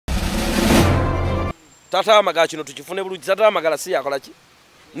Tata wa Magala kino tukifune bulungi. Tata wa Magala si yakola ki?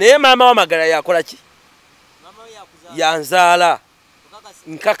 Naye maama wa Magala yakola ki? Mama we yakuzala. Yanzaala.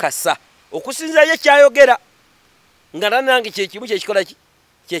 Nkakasa. Okusinza ye kyayogera. Nga nange kye kimu kye kikola ki?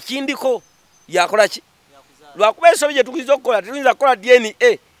 Kye kindiko yakola ki? Lwakuba ensobi gye tukuliza okukola tuyinza kukola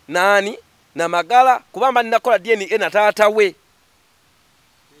DNA nani na Magala kubamba ninakola DNA na taata we.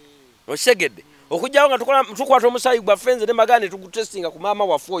 Oshegedde. Okujjawo nga tukwata omusayi gwa fenze ne Magala ne tugutestinga ku maama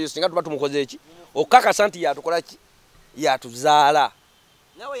waffe oyo singa tuba tumukoze eki? Okakasa nti yatukola ki? Yatuzaala.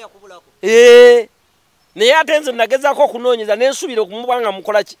 Nawe yakubulako. Naye ate nze nagezaako okunoonyeza n'ensuubira okumubanga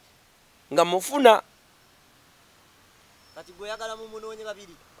mukola ki? Nga mufuna. Kati gwe oyagala mumunoonye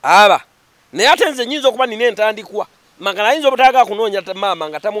babiri. Aba. Naye ate nze nnyinza okuba nina entandikwa. Magala ayinza obutaagala kunoonya maama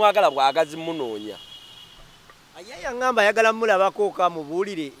nga tamwagala bw'agazi munoonya. Aye yangamba ayagala mulabako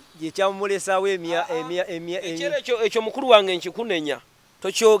kamubuulire gye kyamulesaawo ekyo mukulu wange nkikunenya.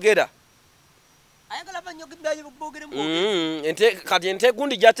 Tokyogera. Ayagala boogere mu kati ente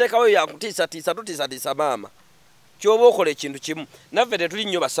gundi gy'ateekawo yakutiisatiisa tutiisatiisa maama. Ky'oba okola ekintu kimu. Naffe tetuli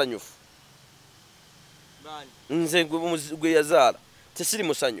nnyo basanyufu. Nze gwe yazaala tesiri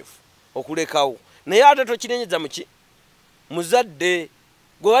musanyufu okulekawo. Naye ate tokinenyeza muki? Muzadde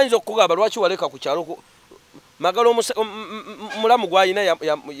gwe wayinza okukugamba lwaki waleka ku kyalo Magala mulamu gwayina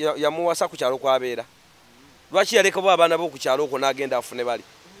yamuwasa ku kyalo kwabeera. Lwaki yaleka bo abaana bo ku kyalo okwo n'agenda afune bali?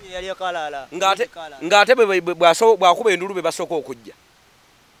 Ng'ate bw'akuba endulu be basooka okujja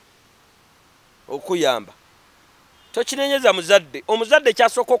okuyamba. Tokinenyeza muzadde. Omuzadde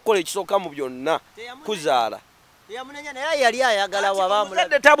kyasooka okukola ekisooka mu byonna kuzaala. Teyamunenya naye yali ayagala waba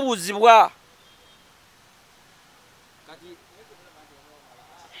muzadde tabuuzibwa.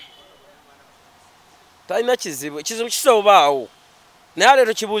 Talina kizibu. Ekizibu kisobaawo. Naye ate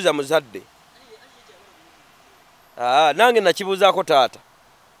tokibuuza muzadde. Nange nakibuuzaako taata.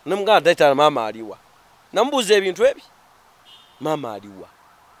 Namugamba taata maama aliwa. Namubuuza ebintu ebi. Maama aliwa.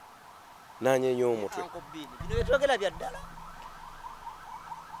 Nanyeenya omutwe. Bino byetwogera bya ddala.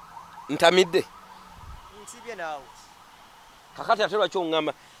 Ntamidde. Nsibye naawe. Kakati ate lwaki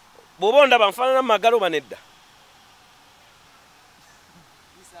oŋŋamba bw'oba ondaba nfaanana Magala oba nedda?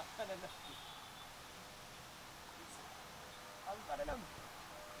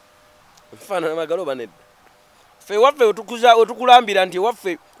 Nfaanana Magala oba nedda? Ffe waffe otukulambira nti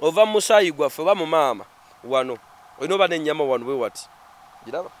waffe ova mu musaayi gwaffe oba mu maama wano olina oba n'ennyama wano bwe wati.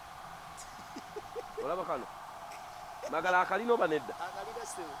 Giraba? Olaba kano? Magala akalina oba nedda? Akalina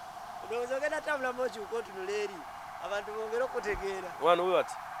sebo. Ndowooza ogenda tambulamu okyuka otunula eri. Abantu bongera okutegeera. Wano bwe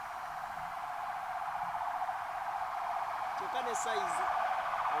wati? Kyokka ne sayizi.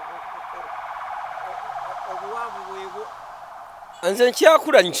 Obuwanvu bwebwo. Nze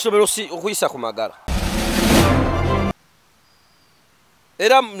nkyakula nkisobola okuyisa ku Magala.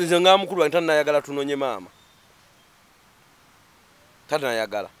 Era nze nga mukulu wange tannayagala tunoonye maama.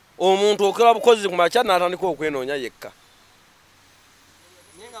 Tannayagala. Omuntu okola bukozi ku makya n'atandika okwenoonya yekka.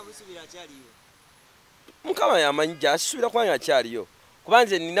 Nenga musubira akyaliyo. Mukama yamanyi gy'asubira kubanga akyaliyo. Kuba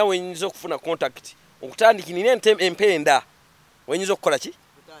nze nina wenyinza okufuna contact. Okutandikira nina empenda. Wenyinza okukola ki?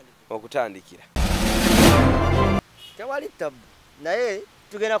 Okutandikira. Tewali tabu. Naye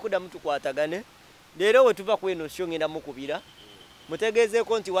tugenda kuddamu tukwatagane. Leero we tuva kweno syo ngenda mukubira.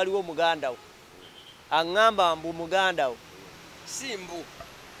 Mutegezeeko nti waliwo omuganda wo. Aŋŋamba mbu muganda wo. Simbu.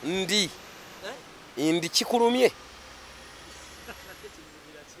 Ndi kikulumye.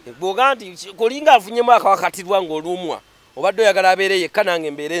 Bw'oga nti kolinga afunyemu akawakatirwa ng'olumwa. Obadde oyagala abeere yekka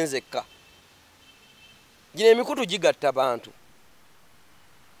nange mbeere nzekka. Gino emikutu gigatta bantu.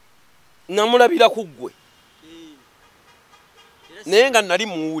 Namulabira ku ggwe. Naye nga nali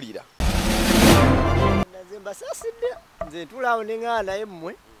muwulira. Nze mbasaasidde. Nze ntulaawo ne ŋŋaana naye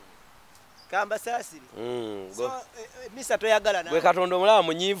mmwe. Kambasaasire. Misa toyagala nawe. Gwe Katonda omulaba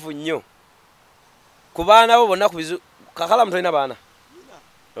munyiivu nnyo. Ku baana bo bonna ku bizu. KAKALAAMU tolina baana?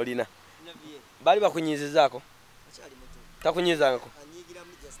 Olina. Bali bakunyiizizaako? Takunyiizangako?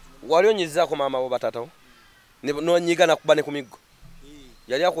 Wali onyiizizaako maama bo bataatawo? N'onyiiga nakuba ne ku miggo?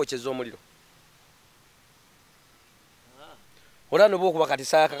 Yali akwokyeza omuliro? Ola noba okuba kati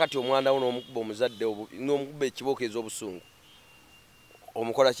saaka kati omwana wo n'omukuba omuzadde n'omukuba ekibooko ez'obusungu.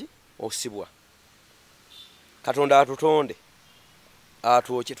 Omukola ki? Osibwa. Katonda atutonde.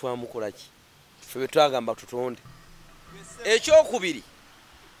 Atwokye twamukola ki? Ffe bwe twagamba tutonde. Ekyokubiri.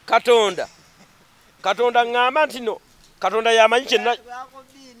 Katonda ngamba nti no. Katonda yamanyi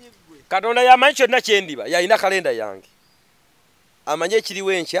kyonna kyendiba. Yalina kalenda yange. Amanye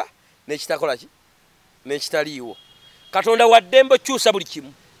ekiriwo enkya n'ekitakola ki? N'ekitaliiwo. Katonda waddembe kyusa buli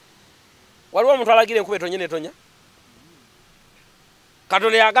kimu. Waliwo omuntu alagira enkuba etonye netonya?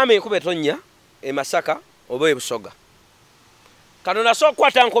 Katonda yagamba enkuba etonya e Masaka oba e Busoga. Katonda so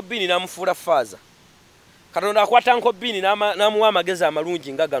kwata nko Bini namufula faza. Katonda akwata nko Bini namuwa amagezi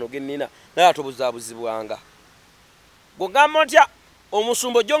amalungi nga gano gennina naye atobuzabuzibwanga. Gogamba ntya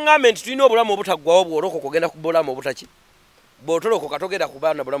omusumbo jongambe nti tulina obulamu obutaggwawo bw'oloko kugenda ku bulamu obutaki. Bw'otoloko katogenda ku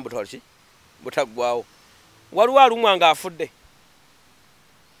baana bulamu butaggwawo. Waliwo alumwanga afudde.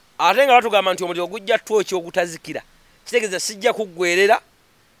 Ate nga batugamba nti omuliro gujja twoki ogutazikira. Kitegeeza sijja kuggwerera,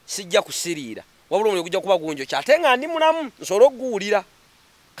 sijja kusiriira. Wabula omuliro gujja kuba gunjo kyate nga ndi mulamu nsobola okuguwulira.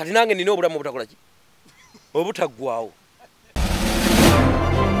 Kati nange nina obulamu obutakola ki? Obutaggwawo.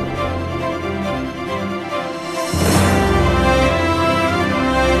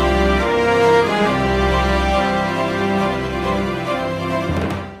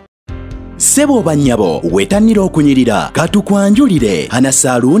 Sebo banyabo wetanira okunyirira katukwanjulire Hana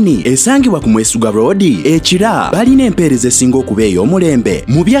Saluni esangibwa ku Mwesuga Road ekira balina empeereza esinga okuba ey'omulembe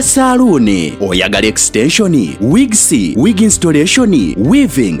mu bya saluni. Oyagala extension, wigs, wig installation,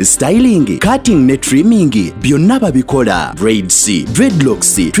 weaving, styling, cutting ne trimming byonna babikola. Braids,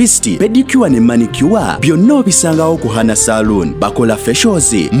 dreadlocks, twist, pedicure ne manicure byonna obisangawo ku Hana Saluni. Bakola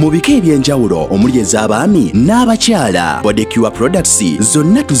facials mu bika eby'enjawulo omuli ez'abaami n'abakyala. Bodicure products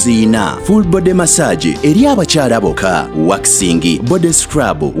zonna tuziyina. Full body massage eri abakyala boka, waxing, body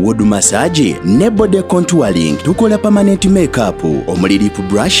scrub, wood massage ne body contouring. Tukola permanent makeup omuli lip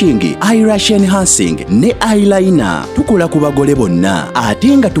brushing, eyelash enhancing ne eyeliner. Tukola ku bagole bonna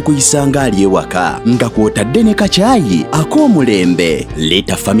ate nga tukuyisanga ali ewaka nga kwotadde ne kacaayi ak'omulembe.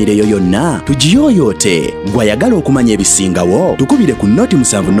 Leeta famire yo yonna tugiyoyoote. Gwayagala okumanya ebisingawo tukubire ku noti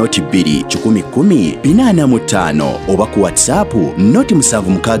 7 noti 2 10 45 oba ku WhatsApp noti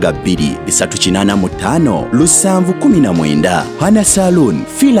 762 385 719. Hana Saluni,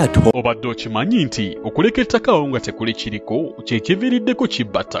 feel at home. Obadde okimanyi nti okuleka ettaka nga tekuli kiriko kyekiviiriddeko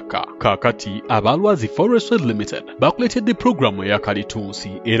kibba ttaka. Kaakati abalwazi Forest Limited bakuleetedde pulogulaamu eya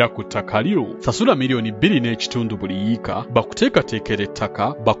kalitunsi era ku ttaka lyo sasula $2.5 buli yiika bakuteekateekera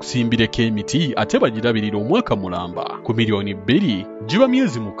ettaka bakusimbireko emiti ate bagirabirira omwaka mulamba. Ku $2 giba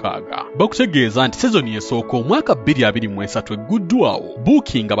myezi 6. Bakutegeeza nti sezoni esooka omwaka 2023 egguddwawo.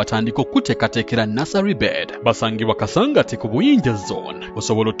 Booking batandika okuteekateekera nursery bed. Basangibwa Kasangati ku Buyinja Zone.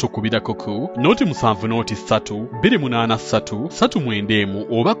 Osobola otukubirako ku noti 7 noti 3 283 391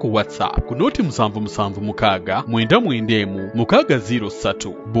 oba ku WhatsApp ku noti 776 991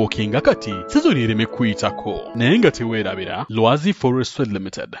 603. Bookinga kati sezoni ereme kuyitako naye nga teweerabira. Lwazi Forest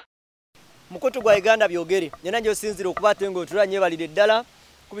Limited. Mukutu gwa Uganda byogere nena njo sinzira okubatenga otulanye balire ddala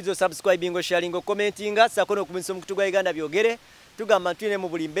kubizo subscribing sharing commentinga sakono kumiso mukutu gwa Uganda byogere tugamba twine mu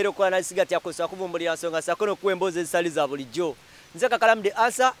buli mbere kwa nasigati yakosa kuvumbulira nsonga sakono kuemboze ensali za bulijjo. Nze Kakalamu de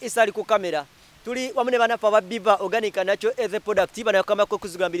Answer isali ku kamera tuli wamune banafa babiva organic nacho ethe product bana kama ko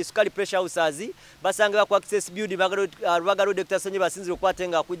kuzugambira sukali pressure houses basanga kwa access build bagalo Dr. Sonye basinzira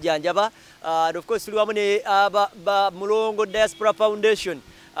okwatenga kujjanjaba and of course tuli wamune ba Mulongo Diaspora Foundation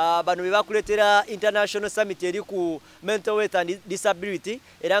bano bebakuletera international summit eri ku mental health and disability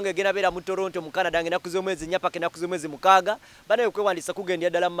era nga egenda bera mu Toronto mu Canada ngena kuzomwezi nyapake na kuzomwezi mukaga bana yokwewandisa kugenda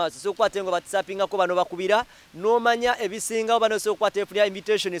ddala maso so kwatenga WhatsAppinga ko bano bakubira no manya ebisinga bano so kwatefunya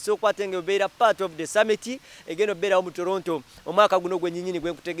invitation so kwatenga bera part of the summit egeno bera mu Toronto omwaka guno gwenyinyini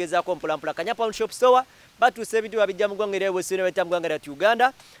gwe kutegeeza ko mpulampula Kanyapa shop store batu sebitu babijja mu gwanga lyewe sene beta mu gwanga lya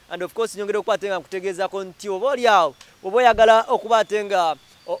Uganda and of course nyongere kwatenga kutegeeza ko nti obolyao oboyagala okubatenga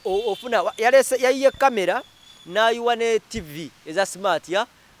ofuna yayiye kamera nayiwa ne TV eza smart ya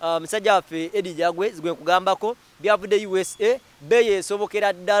musajja waffe Edi Jagwe zigwe kugambako byavude USA beye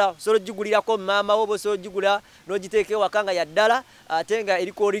esobokera ddala solo jigulirako Maama wobo solo jigula nogiteeke wakanga ya ddala atenga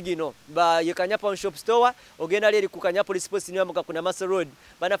eriko original ba ye Kanyapa shop store ogenda leri ku Kanyapa police post niyo muka kuna Master Road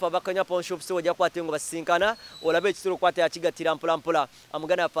banafa bakanyapa shop store ja kwatengo basinkana olabe ekitoro kwate achigatira mpola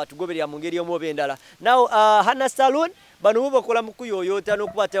amugana fa tugoberya mu ngeri omobendala now Hana Saluni bano bakola mu kuyoyota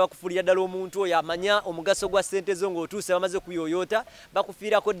n'okubatewa kufulira ddala omuntu oyo amanya omugaso gwa ssente zo ng'otuuse bamaze kuyoyota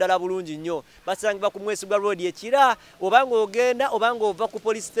bakufiirako ddala bulungi nnyo basangibwa ku Mwesuga Road ekira obanga ogenda obanga ova ku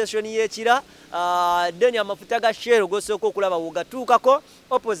police station y'ekira deni amafuta ga Shell gosooka okulaba wogatuukako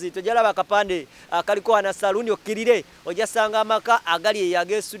opposite ojalaba akapande kaliko Hana Saluni okkirire ojasanga amaka agali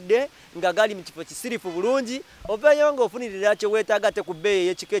eyagesudde nga gali mu kifo kisirifu bulungi oveeyo ng'ofunirira kye weetaaga te ku bbeeyi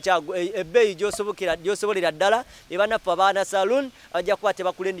y'ekika ekya ebbeeyi gy'osobolera ddala ebanafu Hana Saluni ajja kwate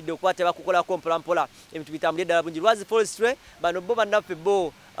bakulendidde okwate bakukolako mpolampola ebintu bitambulira ddala bungi Lwazi Forestry bano bo bannaffe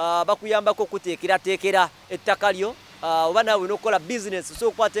bo bakuyambako okuteekerateekera ettaka lyo oba nawe nokola business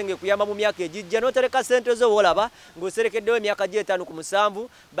so kwatenge kuyamba mu myaka ejijja notereka sente zo wolaba ngoserekeddewo emyaka gy'etaano ku 7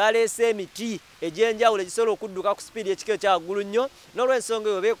 baleese emiti egy'enjawulo egisobola okudduka ku speed ekikero kya ggulu nnyo n'olw'ensonga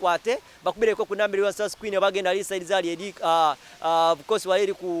eyo beekwate bakubireko ku nambiri wa Screen abagenda lisaidi zaali eri bukosi wali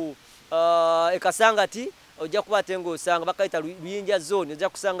eri ku ekasangati ojja kubate ng'osanga bakayita luyinja zone ojja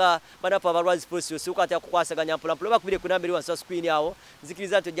kusanga banafu abalwazi polisi osukatya kukwasaganya mpolampola bakubire ku nambiri wa Screen awo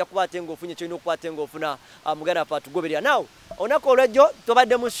nzikiriza nti ojja kubate ng'ofunye kyolina okubate ng'ofuna muganda patugoberera naw onako olwejjo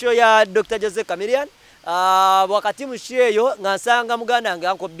tobadde mu show ya Dr. Jose Chameleon wakati mu show eyo nga nsanga muganda wange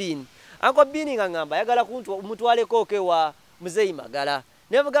Uncle Bini nga ngamba ayagala kumutwaleko wa Mzee Magala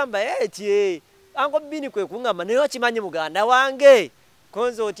nemugamba eti Uncle Bini kwe kungamba naye okimanyi muganda wange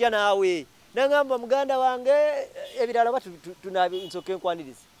konzo otya naawe nangamba muganda wange ebirala batu tunabi nsoke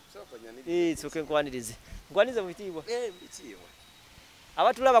nkwanirize soke nkwanirize mubitibwa bitibwa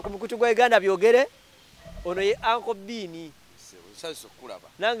abatulaba ku mukutu gwa Uganda byogere ono ye Uncle Bini saso kulaba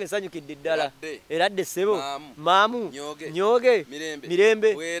nange nsanyukidde ddala eradde sebo maamu nyoge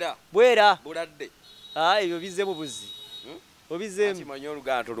mirembe bwera buladde ebyo bize mu buzi obizemu kimanyi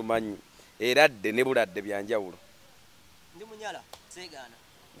oluganda tolumanyi eradde ne buladde byanjawulo ndi munyala segana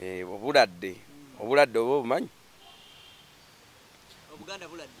obuladde oba obumanyi obuganda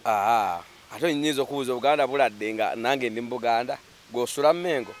buladde ate nyinza okubuuza obuganda buladde nga nange ndi mu Buganda gw'osula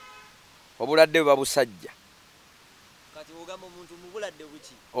mmengo obuladde buba busajja kati ogamba omuntu mu buladde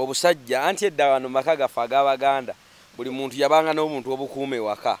buki obusajja anti edda wano maka gaffe ag'Abaganda buli muntu yabanga n'omuntu obukuume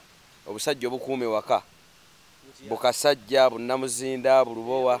waka obusajja obukuume waka bukasajja bunnamuzinda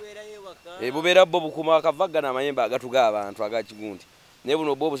bulubowa bubeera bwo bukuuma wakavaggana amayembe agatuga abantu agakigundi naye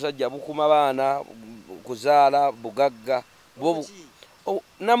buno bwo obusajja bukuma baana kuzaala bugagga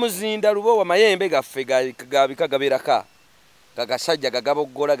namuzinda lubowa mayembe gaffe gabika gabeeraka gagasajja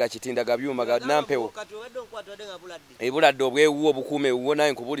gagaboggola gakitinda gabyuma nampewo buladde obwewuwo obukuuma ewuwo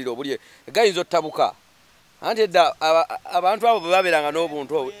naye nkubulira obuli gayinza ottabuka anti edda abantu abo bwe babeeranga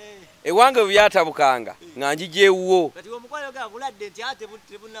n'obuntu ewange bwe byatabukanga nga njija ewuwo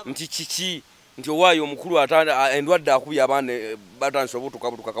nti kiki nti owaayo omukulu endwadde akubye abaana batandise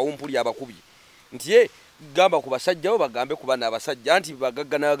obutukabutuka kawumpuli abakubye nti gamba ku basajja bo bagambe ku bana abasajja anti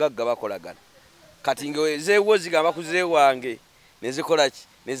bagagga n'abagagga bakolagana kati ngezeewo zigamba ku zeewange nezikola ki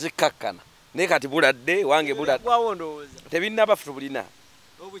nezikkakkana naye kati buladde wange buladde tebinaba ffe tubulina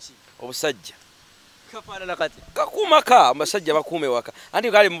obusajja kakuumaka abasajja bakuume waka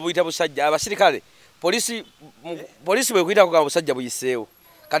anti kale mubuyita busajja abasirikale polisi bwe kuyita kugamba busajja buyiseewo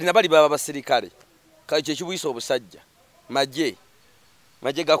kati nabali baba basirikale kale kye kibuyisa obusajja magye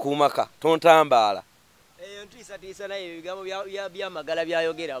gakuumaka tontambaala ntisa naye ebigambo bya Magala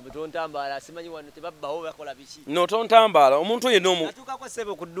byayogera tontambaala simanyi wano tebabbawo bakola biki no tontambaala omuntu yenna atukako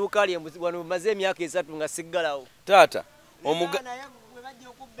sebe ku dduuka lye wano maze emyaka 3 nga siggalawo taata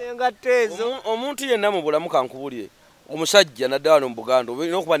omuntu yenna mu bulamu kankubulire omusajja nadda wano mu Buganda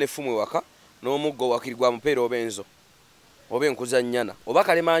olina okuba n'effumu ewaka n'omuggo wakirirwa mupeera oba enzo oba enkuzannyana oba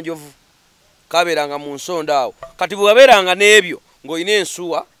kalemanjovu kabeeranga mu nsonda awo kati bwe wabeeranga n'ebyo ng'olina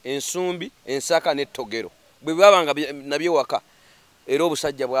ensuwa ensumbi ensaka n'ettogero bwe bwabanga nabyo waka era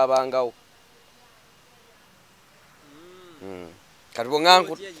obusajja bwabangawo kati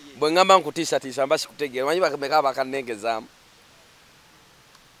bwe ŋŋamba nkutiisatiisa mba sikutegeera manyi bameka bakannengezaamu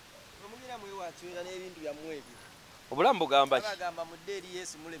obulamu bugamba ki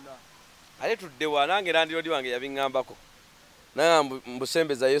ate tuddewa nange landirodi wange yabiŋŋambako naye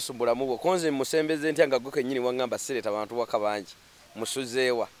mbusembeza Yesu mbulamu bwo konze musembeze ntya nga gwe kennyini waŋŋamba sireta abantu waka bangi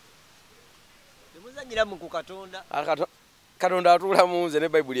musuzeewa Katonda atuula mu nze ne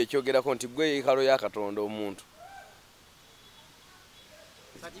Bayibuli ekyogerako nti gwe yiikalo ya Katonda omuntu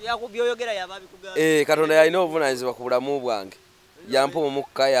Katonda yalina obuvunaanyizibwa ku bulamu bwange yampa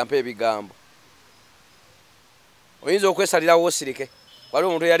omukka yampa ebigambo oyinza okwesalirawo osirike waliwo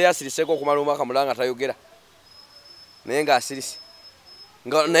omuntu yali asiriseko okumala omwaka mulanga tayogera naye ng'asirise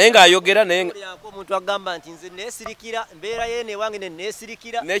naye ng'ayogera naye omuntu agamba nti nze neesirikira mbeera yeene ewange ne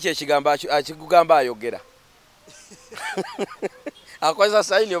neesirikira n'ekyo ekigambo akikugamba ayogera akozesa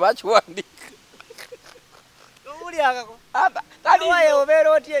sayini oba akiwandiika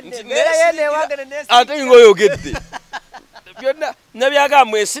ate ng'oyogedde byonna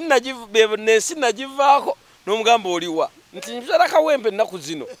nabyagamba ensi nagivaako n'omugamba oliwa nti nsala kawempe ennaku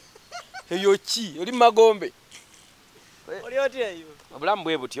zino eyo ki oli magombe obulamu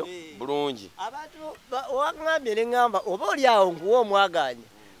bwe butyo bulungi abantu waŋŋambye ne ŋŋamba oba oli awo nkuwa omwaganya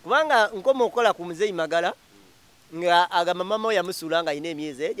kubanga nkoma okola ku Mzee Magala nga agamba mama we yamusuula nga alina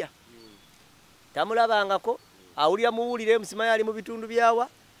emyezi egya tamulabangako awulira muwulire musimanyi ali mu bitundu byawa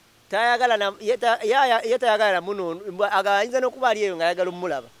tayagala na yetayagala na muno agayinza nokuba ali eyo ngayagala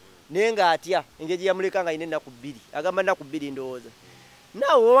omulaba naye nga atya engeri yamuleka nga ine ennaku 2 agamba ennaku 2 ndowooza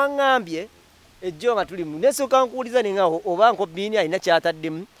naawe waŋŋambye ejjo nga tuli nesooka nkuwuliza nenga oba nkobbiini alina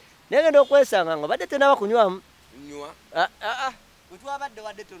kyataddemu naye genda okwesanga nga badde tenaba kunywamu nywa wetwabadde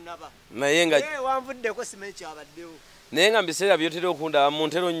wadde tonnaba naye nga wanvuddeko simanyi kyabaddewo naye nga mbiseera byotera okundaba mu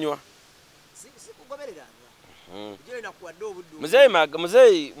ntero nywa sikugobereranga jo nakuwadde obudde Mzee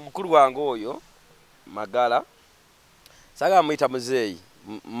mukulu wange oyo Magala saga muyita Mzee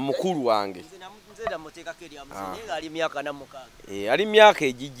mukulu wange ali myaka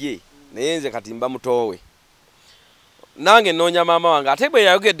ejijje naye nze kati mba mutowe nange noonya maama wange ate bwe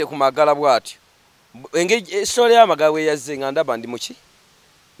yayogedde ku Magala bw'atyo engeri story ya Magala we yazze nga ndaba ndi muki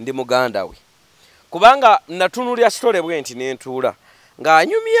ndi muganda we kubanga natunulya story bwe nti nentuula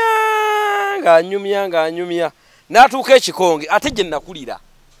ng'anyumya n'atuuka ekikonge ate gye nakulira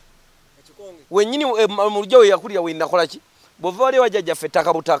wennyini mu lujja we yakulira we nakola ki bw'ova wali wajjajjaffe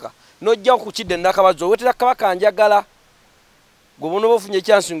ettaka butaka n'ojja kukidde nakabazo wetera kabaka njagala gwe bonoba ofunye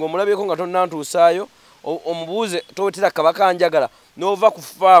ekyansi ng'omulabyeko nga tonnantuusaayo omubuuze towetera kabaka njagala n'ova ku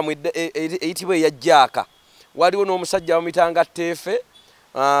faamu eyitibwa eyajjaaka waliwo n'omusajja bamuyitanga teefe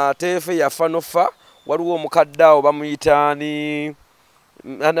yafa nofa waliwo omukadde awo bamuyitaani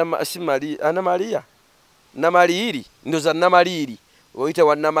Namaliiri ndoza Namaliiri oyita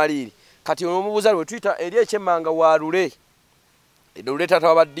wa Namaliiri kati omubuuza lwe tuyita eri ekyemmanga wa Lule Lule tata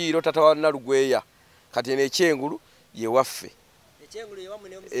wa Baddiiro tata wa Nalugweya kati n'ekyengulu ye waffe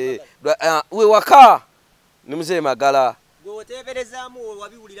we waka ne Mzee Magala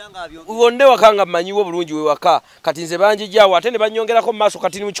wonde wakanga mmanyiwo bulungi we waka kati nze banjijaawo ate ne banyongerako mu maaso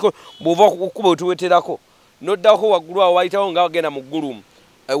kati ni mu kiko bw'ova okukuba otuweterako n'oddako waggulu awo wayitawo nga wagenda mu ggulumu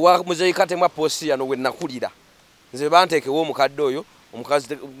wa Mzee katemwa posi yano we nakulira nze banteekewo omukadde oyo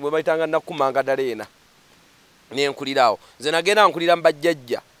omukazi bwe bayitanga nakumanga ddala ena nenkulirawo nze nagenda nkulira mu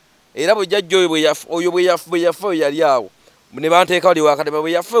bajjajja era bwe jjajja oyo bwe yafa yali awo ne banteeka wali wakatemwa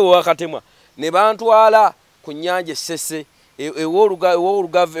bwe yafa ewakatemwa ne bantwala ku nnyanja essese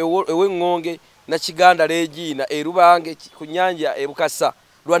ew'olugave ew'eŋŋonge nakiganda leegiina erubange ku nnyanja ebukasa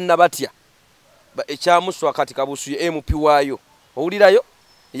lwannabatya ekyamuswa kati kabusu ye MP waayo owulirayo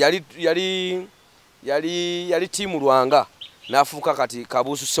yali tiimu Lwanga n'afuuka kati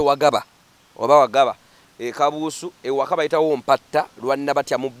kabusu sewagaba oba wagaba kabusu ewaka bayitawo mpatta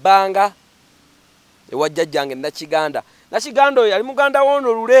lwannabatya mu bbanga ewajjajjange nakiganda oyo yali muganda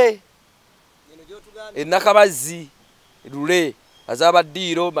woono Lule Nakabazi Lule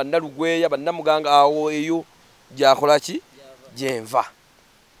azabaddiiro bannalugweya bannamuganga awo eyo gyakola ki gyenva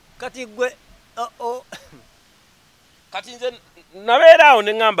kati gwe kati nze nabeeraawo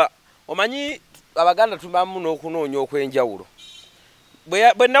ne ŋŋamba omanyi Abaganda tubamu n'okunoonya okw'enjawulo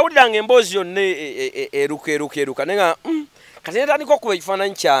bwe nawuliranga emboozi yonna eruka ne nga kati netandika okuba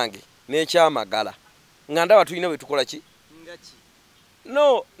ekifaananyi kyange n'ekyamagala nga ndaba tulina bwe tukola ki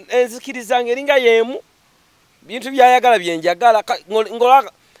no enzikirizanga eringa yeemu bintu byayagala byenjagala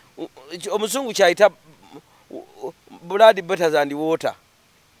ngola omuzungu kyayita blood better than water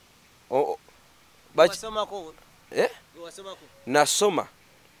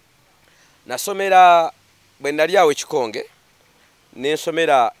nasomera bwe nali awo ekikonge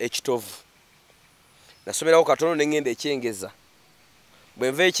nensomera ekitovu nasomerawo katono neŋŋenda ekyengeza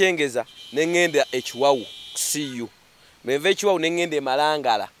bwe nva ekyengeza neŋŋenda ekiwawu CU bwe nva ekiwawu neŋŋenda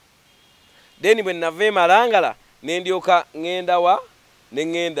emalangala then bwe nava emalangala nendyoka ŋŋenda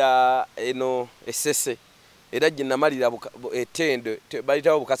neŋŋenda eno essese era gye namalira ettendo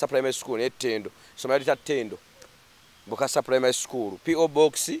bayitawo Bukasa Primary School n'ettendo somera lita ttendo Bukasa Primary School PO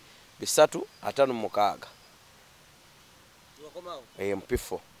Box 356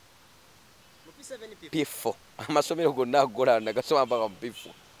 mpifo pifo amasomero gonna agola nagasoma mpaka mpifo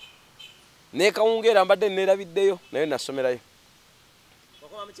nekawungeera mbadde nerabiddeyo naye nasomerayo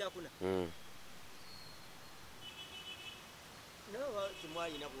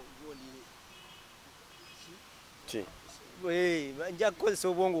nja kukozesa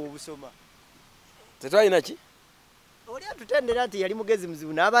obwongo obusoma tetwalina ki oli atutendera nti yali mugezi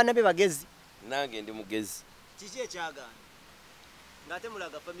muzibu n'abaana be bagezi nange ndi mugezi kiki ekyagaana ng'ate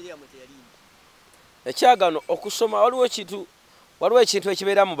mulaga familia yamwe teyalimu ekyagaano okusoma waliwo ekintu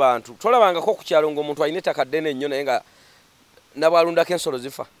ekibeera mu bantu tolabangako ku kyalo ng'omuntu alina ettaka ddene ennyo naye nga nabwalundako ensolo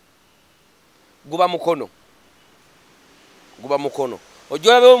zifa guba mukono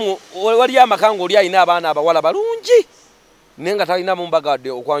ojolabewo wali amaka ng'oli alina abaana abawala balungi naye nga talina mumbagadde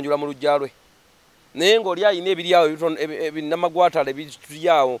okwanjula mu lujja lwe naye ng'oli alina ebiryawo ebinamagwatala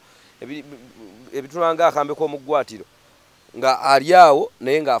ebitulyawo ebitulanga akambe k'omuggwatiro nga aliawo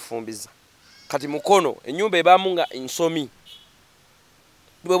naye nga afumbiza kati mukono ennyumba ebamu nga ensomi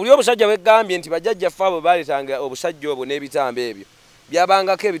bwe buli obusajja bwegambye nti bajjajja ffe baletanga obusajja obwo n'ebitambo ebyo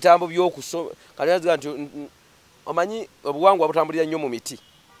byabangako ebitambo by'okusoma kati naziga nti omanyi obuwangwa butambulira nnyo mu miti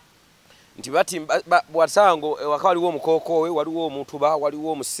nti bati bwasango ewaka waliwo omukokoowe waliwo omutuba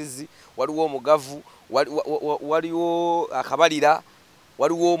waliwo omusizi waliwo omugavu waliwo akabalira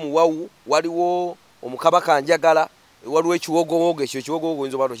waliwo omuwawu waliwo omukabakanjagala waliwo ekiwogowogo ekyo ekiwogowogo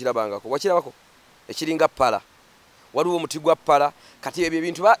oyinza oba tokirabangako wakirabako ekiringa pala waliwo omuti gwa pala kati ebyo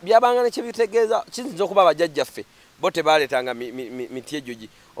ebintu byabanga nekyebitegeeza kiyinza okuba bajjajjaffe bo tebaleetanga miti egyo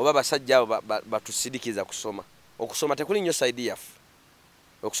oba basajja abo batusidikiza kusoma okusoma tekuli nnyo saidi yaffe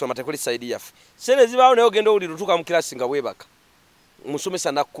okusoma tekuli saidi yaffe sere zibaawo naye ogenda owulira otuuka mu kirasi nga weebaka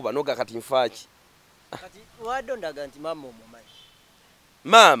musomesa nakkuba noga kati nfaaki kati wadondaga nti maama omumanyi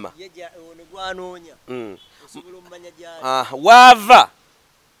maama ono gwanoonya osobola omumanya gyali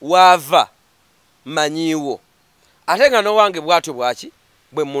waava manyiwo ate nga nowange bwatyo bwaki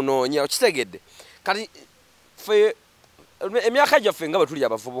bwe munoonya okitegedde kati ffe emyaka gyaffe nga bwe tuli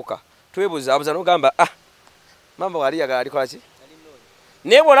abavubuka twebuzaabuza nogamba mamba wali yagala alikola ki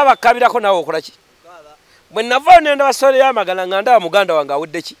naye bw'olaba akkabirako naawe okola ki bwe navaayo nenda basole y'amagala nga ndaba muganda wange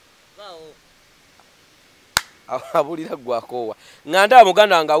awedde ki abulira gwakoowa nga ndaba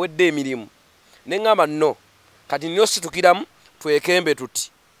muganda wange awedde emirimu ne ŋŋamba nno kati nyo situkiramu twekembe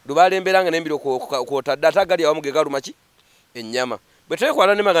tuti lubalemberanga n'embiro kwotadde ate agali awamu ge galuma ki ennyama bwe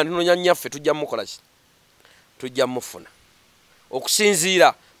twekwata ne magana tunonya nnyaffe tujja mukola ki tujja mufuna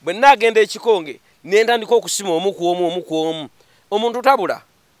okusinziira bwe nnaagenda ekikonge nentandika okusima omu ku omu omuntu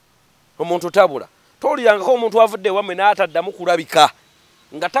tabula towulirangako omuntu avudde ewammwe n'ataddamu kulabika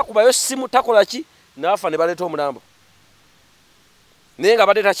nga takubayo simu takola ki naafa ne baleeta omulambo naye nga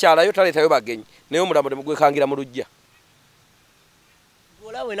badde takyalayo taleetayo bagenyi naye omulambo ne mugwekangira mu lujja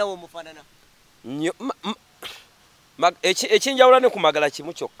ekinjawula ne ku Magala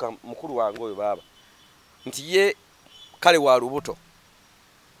kimu kyokka mukulu wange oyo baaba nti ye kale wa lubuto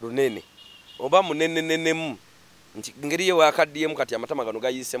lunene oba munenenenemu nti ngeri ye wakaddiyeemu kati amatama gano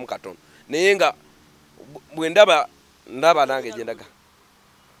gayiseemu katono naye nga bwe ndaba nange gye ndaga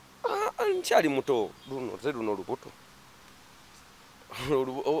nkyali muto luno lubuto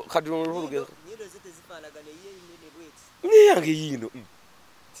kati neyange yiino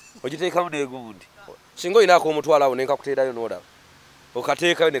ogiteekamu negundi singa oyinaako omutwalawo nenkakuteerayo n'olaba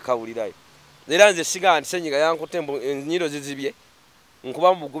okateekayo nekawulirayo era nze siga nti senyiga yankutte ennyindo zizibye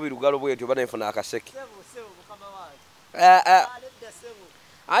nkuba mu bugubi lugalo bwetyo oba nenfuna akaseke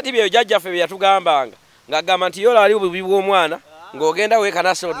anti byeyo jjajjaffe bye yatugambanga ng'agamba nti yola ali obubi bw'omwana ng'ogenda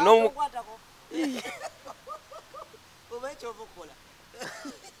weekanasa oti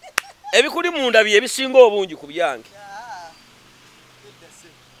ebikuli munda bye ebisinga obungi ku byange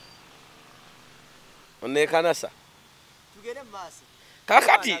oneekanasa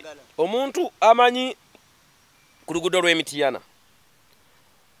kakati omuntu amanyi ku luguudo lw'Emitiyana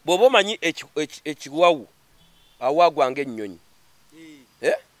bw'oba omanyi ekiwawu awaagwanga ennyonyi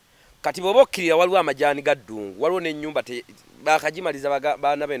kati bw'oba okkirira waliwo amajaani ga ddungu waliwo n'ennyumba bakagimaliza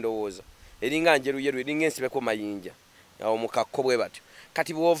baana b'endowooza eringa njeruyeru eringa ensibeko mayinja awo mukakko bwe batyo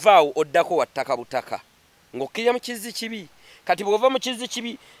kati bw'ovaawo oddako wattaka butaka ng'okkirira mu kizzi kibi kati bw'ova mu kizzi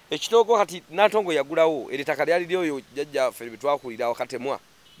kibi ekitoogo kati Nantongo yagulawo eritaka lyali lyoyo jjajjaffe bitwakulira wakatemwa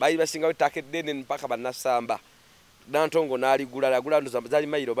baali basingawo ettaka eddene mpaka bannasamba Nantongo n'aligula yagula ndoza zaali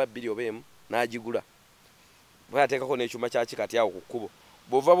mayiro oba bbiri oba emu n'agigula bwayateekako n'ekyuma kyaki kati awo ku kkubo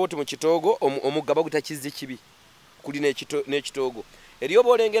bw'ova bwoti mu kitoogo omugga baguyita kizzi kibi kuli n'ekitoogo eriyo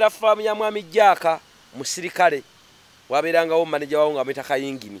bw'olengera faamu ya mwami Jaaka musirikale wabeerangawo maneja wawo nga bamuyita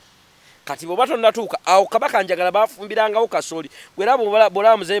Kayingini kati bw'oba tonnatuuka awo Kabakanjagala bafumbirangawo kasooli gwera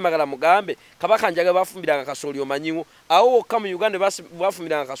bw'olaba Mzee Magala mugambe Kabakanjagala bafumbiranga kasooli omanyiwo awo wokka mu Uganda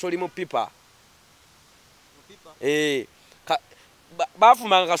bafumbiranga kasooli mu pipa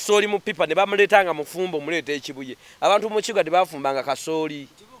bafumbanga kasooli mu pipa ne bamuleetanga mufumbo muleeta ekibuye abantu mu kibuga tebafumbanga kasooli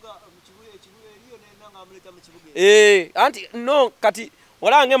anti no kati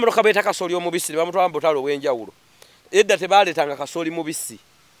olanga emmotoka beeta kasooli omubisi ne bamutwala mu butale obw'enjawulo edda tebaleetanga kasooli mubisi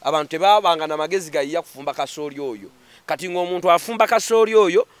abantu tebabanga na magezi gayiya kufumba kasooli oyo kati ng'omuntu afumba kasooli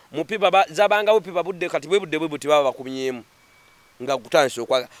oyo mu pipa zabangawo pipa budde kati bwe buti baba bakumyemu nga gutandise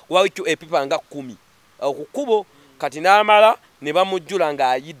wawikyo epipa nga 10 awo ku kkubo kati n'amala ne bamujjula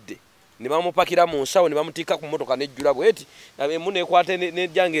ng'ayidde ne bamupakira mu nsawo ne bamutikka ku mmotoka nejjula bweti emu nekwata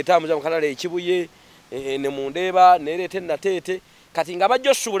nejjanga etambuza mu kanala ekibuye ne mundeeba nereeta ennateete kati nga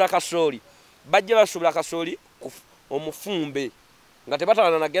bajja osuubula kasooli bajja basuubula kasooli omufumbe nga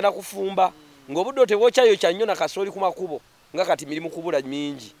tebatalana nagenda kufumba ng'obudde tebwokyayo kya nnyo na kasooli ku makubo nga kati mirimu kubula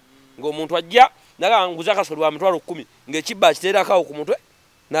mingi ng'omuntu ajja naga nguza kasoli wa mitwalo 10 ng'ekibba akiteerako ku mutwe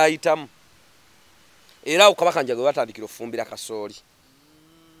n'ayitamu era okabakanja gwe batandikira ofumbira kasooli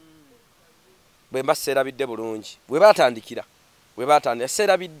bwe mbaseerabidde bulungi bwe batandikira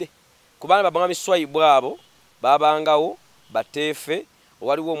seerabidde kubanga babanga miswayi bwabo babangawo bateefe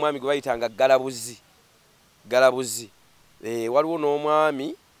waliwo omwami gwe bayitanga galabuzi waliwo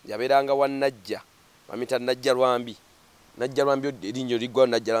n'omwami yabeeranga wa Najja bamita Najja Lwambi erinnya liggwa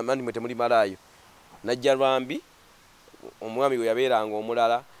Najja Lwambi mwe temuli malaayo Najja Lwambi omwami gwe yabeeranga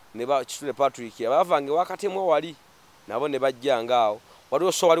omulala ne Kitule Patrick abavange wakatemu wali nabo ne bajjanga awo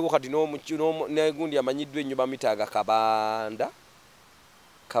waliwo kati n'egundi amanyiddwa ennyo bamitaga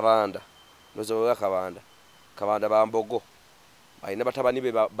Kabanda nozoga Kabanda bambogo balina batabani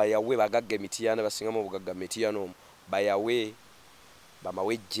be bayawe bagagga emitiyana basinga mu bugagga emitiyana omwo bayawe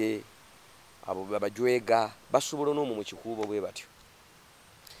bamawejje abo babajwega basubulo n'omwo mu kikuubo bwe batyo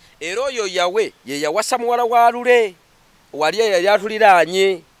era oyo yawe ye yawasa muwala wa Lule wali yali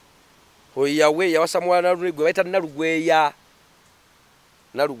atuliraanye oyo yawe yawasa muwala wa Lule gwe bayita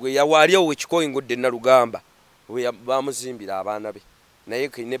Nalugweya wali owe kikoyingodde Nalugamba we bamuzimbira abaana be naye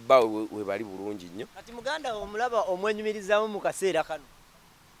kine bawe we bali bulungi nnyo kati muganda omulaba omwenyumirizamu mu kaseera kano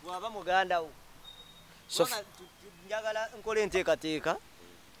bwaba muganda wo njagala nkole enteekateeka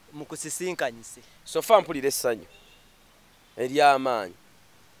mu kusisinkanyise sofa mpulira essanyu ery'amaanyi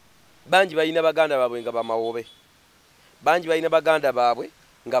bangi balina baganda baabwe nga bamawobe bangi balina baganda baabwe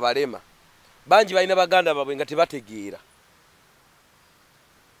nga balema bangi balina baganda baabwe nga tebategeera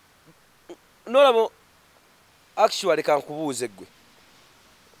nolabo actually kankubuuze gwe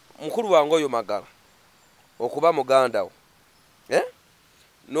mukulu wange oyo Magala okuba muganda wo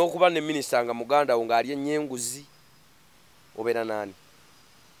n'okuba ne minisita nga muganda wo ng'ali ennyenguzi obeera nani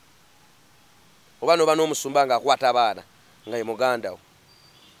oba noba n'omusumba ng'akwata abaana nga ye muganda wo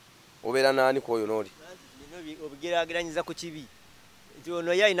obeera nani kwoyo n'oli obigeraageranyiza ku kibi nti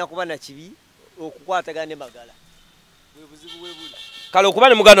ono ye alina kuba na kibi okukwatagana ne Magala bwe buzibu bwe buli kale okuba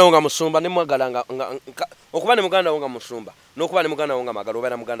ne muganda wo nga musumba ne Magala okuba ne muganda wo nga musumba n'okuba ne muganda wo nga Magala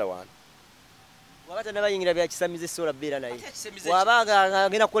obeera muganda waani wabata nabayingira bya kisamize sola beera naye wabanga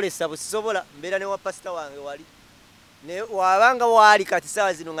agenda kukolesa busobola mbeera ne wa pastor wange wali ne wabanga wali kati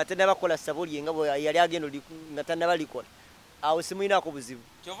sawa zino nga tena bakola sabuli nga yali agendo nga tena balikola awo simuina ko buzibu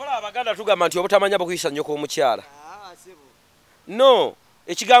kyovola abaganda tugamba nti obutamanya bukuyisa nnyo ko omukyala sebo no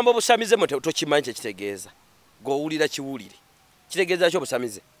ekigambo busamize moto tokimanyi kye kitegeeza gowulira kiwulire kitegeeza kyo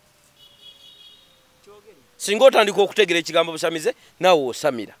busamize singa otandika okutegeera ekigambo busamize nawe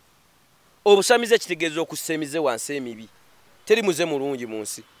osamira obusamize kitegeeza okusemize wansi emibi teri muze mulungi mu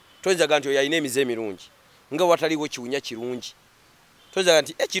nsi toyinzaga nti oyo alina emize emirungi nga wataliwo kiwunya kirungi toyinzaga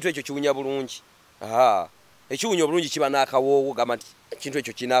nti ekintu ekyo kiwunya bulungi ekiwunya obulungi kiba n'akawoowo gamba nti ekintu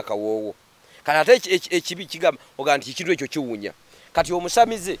ekyo kirina akawoowo kati ate ekibi kigamba ogamba nti ekintu ekyo kiwunya kati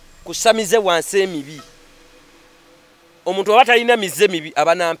omusamize kusamize wansi emibi omuntu aba talina mize mibi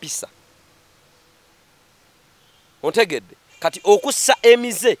aba nampisa ontegedde kati okussa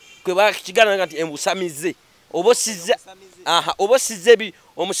emize kwe bakigana nti embusamize obosize bi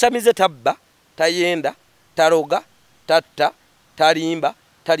omusamize tabba tayenda taroga tatta talimba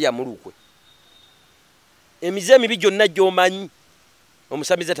talya mulukwe emize mibi gyonna gy'omanyi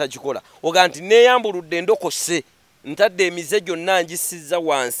omusamize takikola oga nti neeyambuludde endokose ntadde emize gyonna njisiza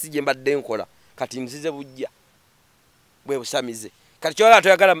wansi gye mbadde nkola kati nzize bujja bwe busamize kati kyola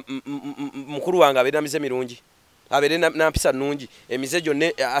toyagala mukulu wange abeera na mize mirungi abeere nampisa nnungi emize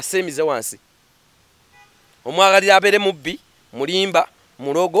gyonna ase emize wansi omwagalira abeere mubbi mulimba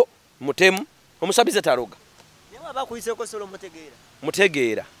mulogo mutemu omusamize taroga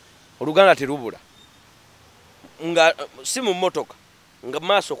mutegeera oluganda terubula nga si mu mmotoka nga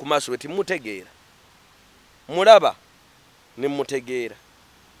maaso ku maaso beti mutegeera mulaba ne mutegeera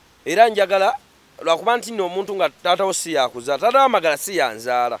era njagala lwakuba nti nno omuntu nga taatawo si yakuzaala taata Magala si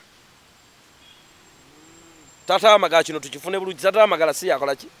yanzaala taata Magala kino tukifune bulungi taata Magala si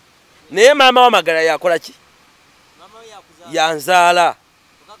yakola ki naye maama wa Magala yakola ki yanzaala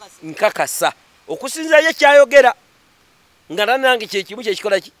nkakasa okusinzira ye kyayogera nga nanange kyekimu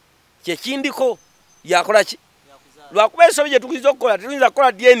kyekikola ki kyekindiko yakola ki lwakuba ensobi gye tukiriza okukola tetuyinza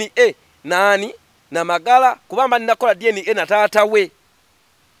kukola DNA naani na Magala kubamba ninakola DNA na taata we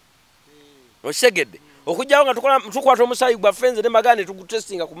osegedde okujjawo nga tukwata omusaayi gwaffe nze ne Magala ne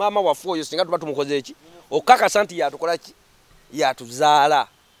tugutestinga ku maama waffe oyo singa tuba tumukoze eki okakasa nti yatukola ki yatuzaala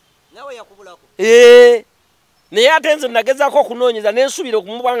nawe yakubulako naye ate nze nagezaako okunoonyeza nensuubira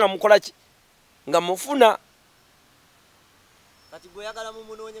okumuba nga mukola ki nga mufuna kati gwe oyagala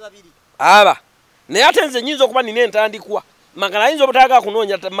mumunoonye babiri aba naye ate nze nnyinza okuba nina entandikwa Magala ayinza obutaaga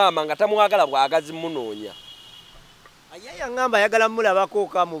kunoonya maama nga tamwagala bwagazi munoonya. Ayaya ngamba ayagala mulabako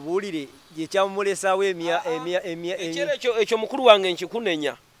kamubuulire gye kyamulesaawo emya ekyo mukulu wange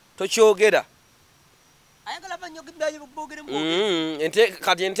nkikunenya tokyogera. ayagala banyogeddayo boogere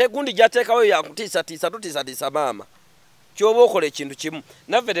kati ente gundi gyateekawo yakutiisatiisa tutiisatiisa maama kyoba okola ekintu kimu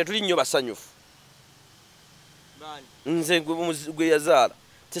naffe tetuli nnyo basanyufu. Nze gwe yazaala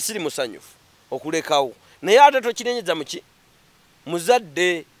tesiri musanyufu okulekawo naye ate tokinenyeza muki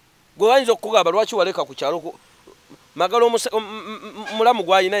muzadde gwe wayinza okukugamba lwaki waleka ku kyalo Magala mulamu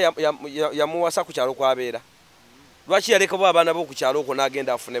gwayina yamuwasa ku kyalo kwabeera lwaki yalekabo abaana bo ku kyalo okwo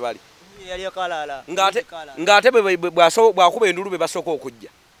n'agenda afune bali ng'ate bwakuba endulu be basooka okujja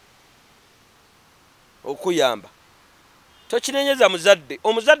okuyamba. Tokinenyeza muzadde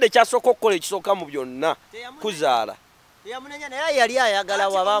omuzadde kyasooka okukola ekisooka mu byonna kuzaala. Yamunenya naye yali ayagala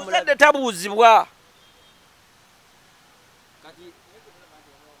waba muzadde tabuuzibwa.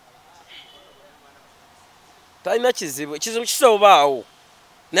 Talina kizibu kisobaawo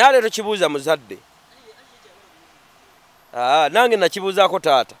naye aleero kibuuza muzadde. Nange nakibuuzaako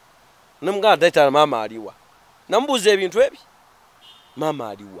taata nemugamba taita maama aliwa namubuuza ebintu ebyo maama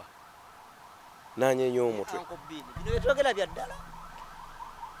aliwa nanyenya omutwe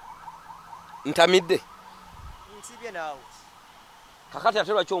ntamidde kakati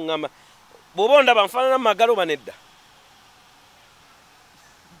ate lwaki oŋŋamba bw'oba ondaba nfaanana mu Magala oba nedda?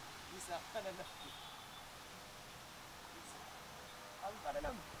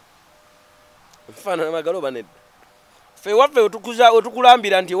 Nfaanana Magala oba nedda? Ffe waffe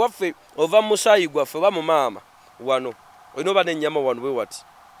wetukulambira nti waffe ova mu musaayi gwaffe oba mu maama wano olina oba n'ennyama wano bwe wati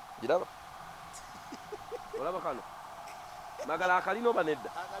giraba olaba kano Magala akalina oba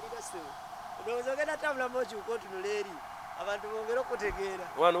nedda?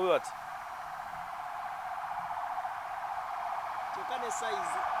 Wano bwe wati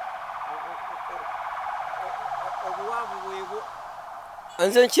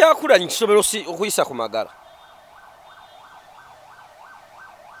nze nkyakula nkisobola okuyisa ku Magala.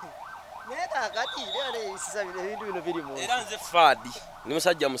 Era nze Fahadi ni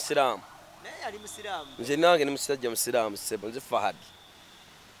musajja musiraamu. Nze nange ni musajja musiraamu sebo nze Fahadi.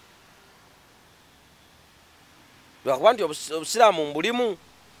 Lwakuba nti obusiraamu mbulimu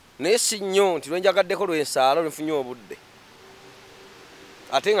naye si nnyo nti lwenjagaddeko lwensaala lwenfunye obudde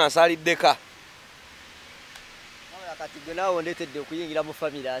ate nga nsaaliddeka. Kati gwe naawe ondetedde okuyingira mu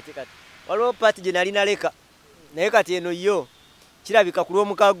famire ate kati waliwo paati gye nali naleka naye kati eno yo kirabika ku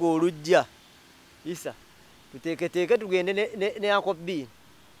lw'omukaaga olujja isa tuteeketeeke tugende ne Uncle B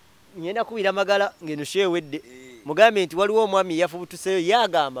ngenda kubira Magala ngeno sheewedde mugambe nti waliwo omwami yafubutuseyo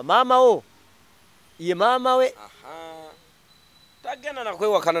yagamba maama wo ye maama we tagenda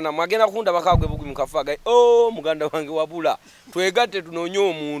nakwewakana namwe agenda kundaba kaagwe bugu mukafaga muganda wange wabula twegatte tunoonye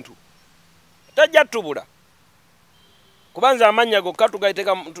omuntu tajja tubula kubanza amanya gokka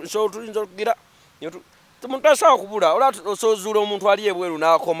tugaiteka tuyinza okugira omuntu asobola kubula ola osozuula omuntu ali ebweru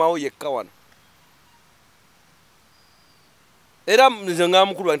n'akomawo yekka wano. Era nze nga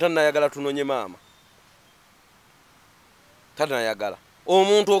mukulu tanayagala tunoonye maama tanayagala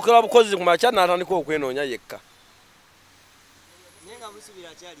omuntu okola bukozi ku makya n'atandika okwenoonya yekka.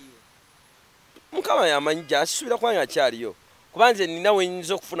 Mukama yamanyi gy'asubira kubanga akyaliyo kuba nze nina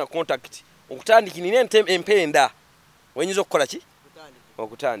wenyinza okufuna contact okutandikira nina empenda wenyinza okukola ki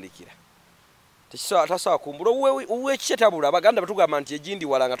okutandikira tasobola kumbula ow'ekikye tabula. Abaganda batugamba nti egindi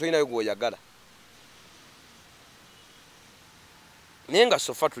wala nga tolinayo gw'oyagala naye nga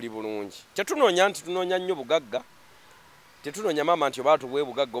sofa tuli bulungi tetunoonya nti tunoonya nnyo bugagga tetunoonya maama nti oba tubwe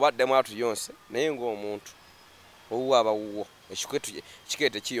bugagga obaddemu atuyonse naye ng'omuntu owuwo aba wuwo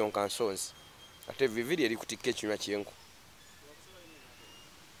ekikeete kiyonka nsonzi ate viviri eri kutikka ekinywa kyenku.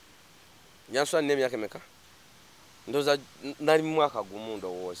 Nyansula nina emyaka emeka? Ndowooza nali mu mwaka gumu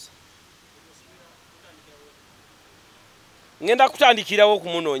ndowooza. Ngenda kutandikirawo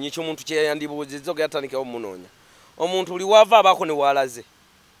okumunoonya ekyo omuntu kye yandibuuzizza ogenda kutandikirawo omunoonya. Omuntu buli wava abaako ne waalaze.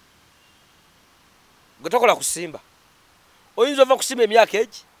 Gwe tokola kusimba. Oyinza ova kusimba emyaka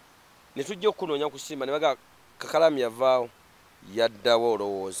egi ne tujja okukunoonya kusimba ne baga Kakalaamu yavaawo yaddawo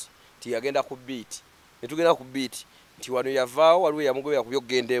olowooza nti yagenda ku biiti ne tugenda ku biiti nti wano yavaawo waliwo yamugobera ku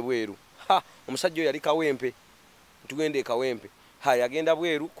by'okugenda ebweru. Omusajja oyo yali kawempe tugenda e Kawempe yagenda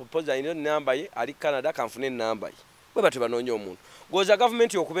bweru kupoza ino namba ye ali Canada kanfune namba ye bwe batu banoonya omuntu goza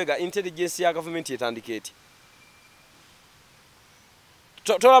government okubega intelligence ya government etandika eti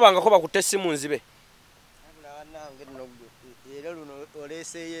tolabanga ko bakutte essimu nzibe era luno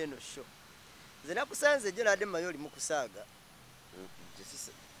oleseeyo eno sho nze nakusanze gye nadde mmanyi oli mu kusaaga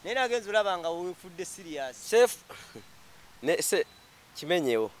naye nagenza olaba nga wefudde serious ne se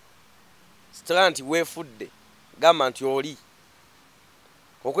kimenyewo sitala nti weefudde gamba nti oli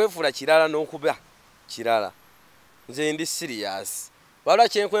okwefuula kirala n'okuba kirala. Nze ndi serious wala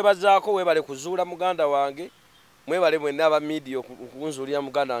kyenkwebazaako webale kuzuula muganda wange mwebale mwenna aba media okunzuulira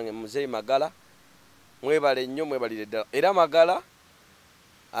muganda wange Mzee Magala mwebale nnyo mwebalire ddala era Magala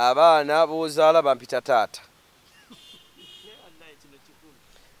abaana b'ozaala bampita taata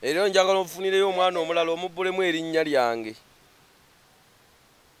era njagala onfunireyo omwana omulala omubbulemu erinnya lyange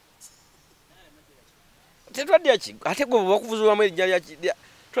tetwadya ki ate gwe bakuvuzuulamu erinnya lya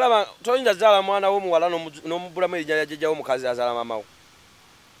tulaba toyinza zaala mwana wo muwala n'omubbulamu erinnya lya jjajjawo omukazi azaala mamawo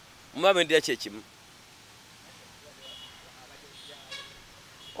mumabe ndya kyekimu.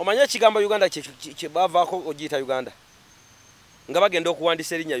 Omanya ekigambo Uganda kye bavaako ogiyita Uganda nga bagenda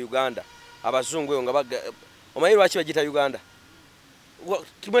okuwandiisa erinnya Uganda abazungu eyo nga omanyi lwaki bagiyita Uganda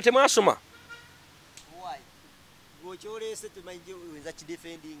timwe temwasoma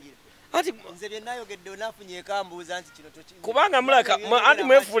kubanga mulaka anti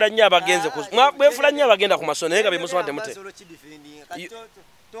mwefuula nnyo abagenze mwefuula nnyo abagenda ku masomero naye nga bemusoma temute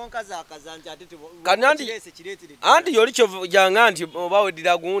anti yoli kyojanga nti oba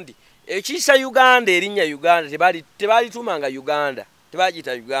weddira gundi ekiyisa Uganda erinnya Uganda tebalitumanga Uganda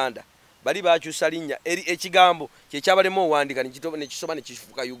tebagiyita Uganda bali bakyusa linnya ekigambo kyekyabalemu owandika nekisoma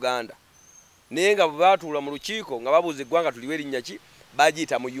nekifuuka Uganda naye nga bwe batuula mu lukiiko nga babuuza eggwanga tuliwo erinnya ki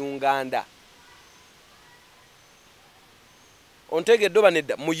bagiyita mu Uganda. Ontegedde oba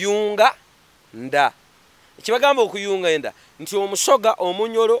nedda muyunga nda ekibagamba okuyunga enda nti omusoga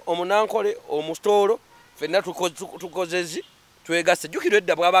omunyolo omunankole omustoolo fenna tukozezi twegasse jjukirwa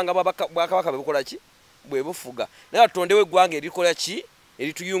edda bwabanga bwakabaka bebukola ki bwe bufuga naye tutondewo eggwanga erikola ki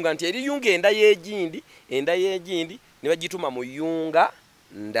erituyunga nti eriyunga enda y'egindi ne bagituma mu yunga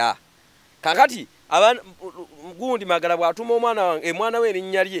nda. Kakati gundi Magala bw'atuma omwana we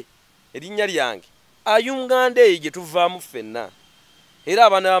erinnya lyange ayunga nda eyo gye tuvaamu ffenna era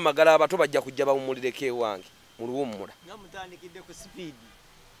abaana ba Magala abato bajja kujja bawummulireko ewange mu luwummula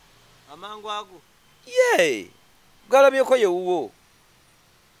ye galabyeko yewuwo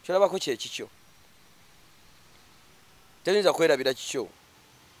kyolabako kyekikyo teyinza kwerabira kikyo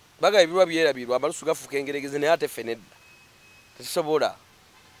bagabirwa byerabirwa amalusu gafuuka engeregeze naye ate ffe nedda tetusobola.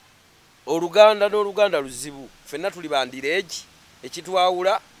 Oluganda n'Oluganda luzibu ffenna tuli bandireegi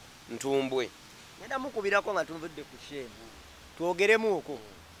ekitwawula ntumbwe nenda mukubirako nga tunvudde ku sheemu twogeremuuko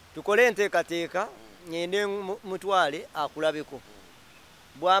tukole enteekateeka ngende mutwale akulabeko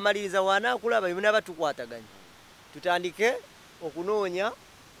bw'amaliriza wanaakulaba bimuna tukwataganya tutandike okunoonya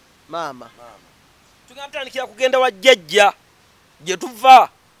maama tugenda tutandikira kugenda wa jjajja gye tuva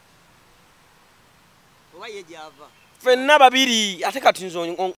oba ye gyava ffenna babiri ate kati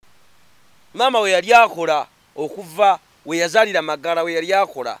nzo maama we yali akola okuva we yazaalira Magala we yali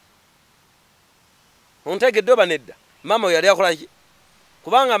akola ontegedde oba nedda maama we yali akola ki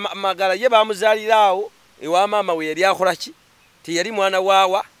kubanga Magala ye bamuzaaliraawo ewa maama we yali akola ki teyali mwana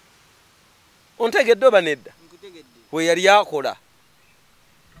waawa ontegedde oba nedda we yali akola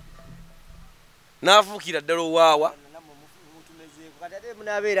n'afuukira ddala owaawa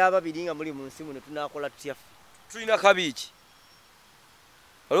munabeera ababiri nga muli mu nsi muno tunaakola tutya tulina kabiiki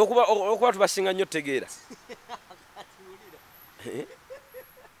olwokuba tubasinga nnyo tegeera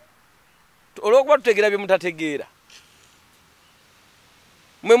olwokuba tutegeera bye mutategeera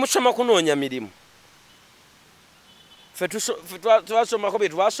mwe musoma kunoonya mirimu ffe twasomako bye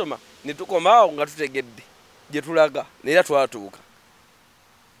twasoma ne tukomaawo nga tutegedde gye tulaga neera twatuuka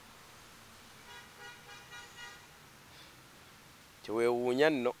teweewuunya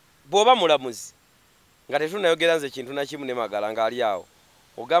nno bw'oba mulamuzi nga tetunayogera nze kintu nakimu ne Magala ng'ali awo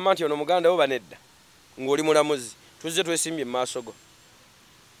ogamba nti ono muganda wo banedda ng'oli mulamuzi tuzze twesimbye mu maaso go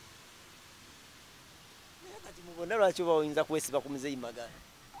kati mubona lwaki oba oyinza kwesiba ku Mzee Magala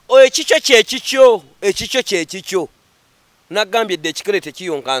ekikyo kyekikyo nagambye edde ekikere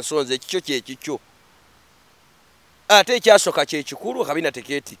tekiyonka nsonze ekikyo kyekikyo ate ekyasooka kyekikulu akabina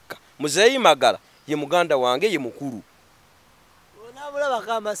tekeetikka Mzee Magala ye muganda wange ye mukulu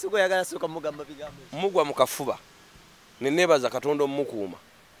nabulabako amaaso goyagala sooka mugamba bigambo mugwa mu kafuba neneebaza Katonda omukuuma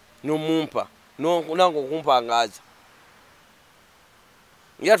n'omumpa nange okumpangaaza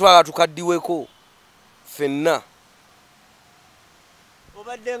era twala tukaddiweko ffenna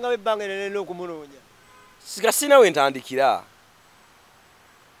obadde nga ebbanga enene okumunoonya sigasina we ntandikira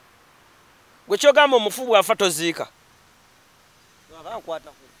gwe kyogamba omufu bw'afa toziika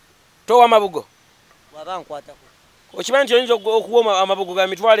towa mabugo okimanyi nti oyinza okuwa amabugo ga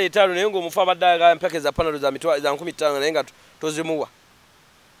 5,000 naye ng'omufu abadde agampekeza panalo za 5,000 naye nga tozimuwa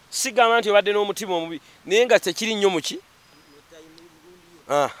sigamba nti obadde n'omutima omubi naye nga tekiri nnyo muki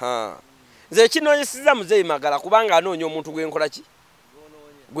Nze kinoonyesiza Mzee Magala kubanga anoonya omuntu gwe nkola ki?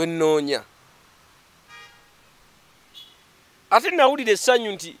 Gwe nnoonya. Ate nawulira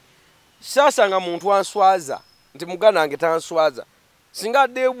essanyu nti saasanga muntu answaza nti muganda wange tanswaza. Singa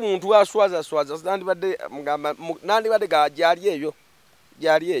adde muntu aswaza nandibadde ga Jali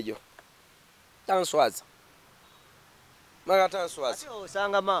eyo tanswaza. Maga tanswaza. Ate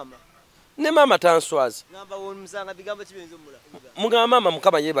osanga Maama. Ne Maama tanswaza. Ngamba womusanga bigambo kibenzo mula. Mugamba Maama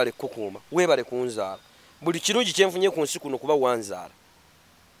Mukama yebale kukuuma, webale kunzaala. Buli kirungi kyenfunye ku nsi kuno kuba wanzaala.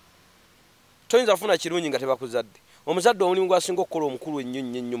 Toyinza kufuna kirungi nga tebakuzadde. Omuzadde omulimu gwasinga okukola omukulu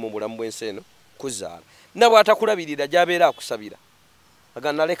ennyo mu bulamu bw'ensi eno kuzaala. Nabwe atakulabirira gy'abeera akusabira.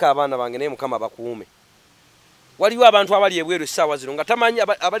 Aga naleka abaana bange naye Mukama bakuume. Waliwo abantu abali ebweru essaawa zino nga tamanyi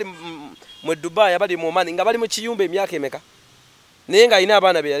abali mu Dubai abali mu Omani nga bali mu kiyumba emyaka emeka. Naye nga alina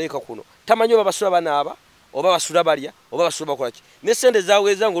abaana be yaleka kuno. Tamanyi oba basula banaaba, oba basula balya, oba basula bakola ki. Ne ssente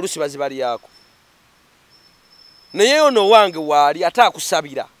zaaweza ng'oluusi bazibalyako. Naye ono wange waali ate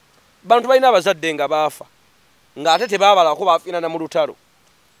akusabira. Bantu balina abazadde nga baafa. Nga ate tebaabalako baafiirana mu lutalo.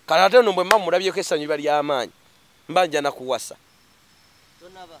 Kale ate ono bwe mma mulabyeko essanyu liba ly'amaanyi. Mbanja nakuwasa.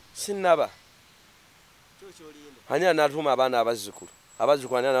 Sinnaba. Ani anaatuma abaana abazzukulu.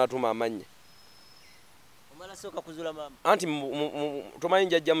 Abazzukulu ani anaatuma amannya. Omala soka kuzula Maama. Anti tumanyi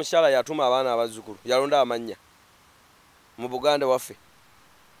jjajja mukyala yatuma abaana abazzukulu. Yalonda amanya. Mu Buganda waffe.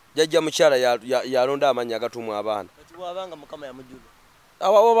 Jjajja mukyala yalonda amanya agatumwa abaana. Kati bwabanga Mukama yamujjula.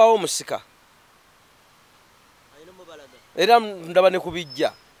 Awabawo musika. Ayina mubalaga. Era ndaba ne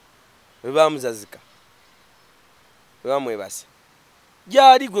kubijja. Bebamuzazika. Bebamwebase.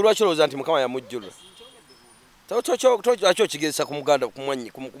 Jali gwe lwakirowooza nti Mukama yamujjula. Tocho kigeza ku Muganda ku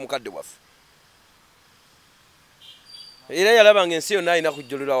mukadde waffe. Era yalabanga ensi yonna alina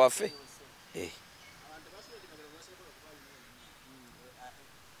kujjulirwa waffe.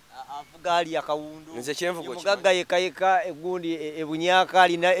 Avugali akawundu. Nze kyenvugo mugagga yekayeka egundi ebunyaka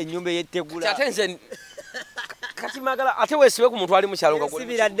alina ennyumba yettegula. Ate nze kati Magala ate weesibe ku muntu ali mu kyalo nga gwe.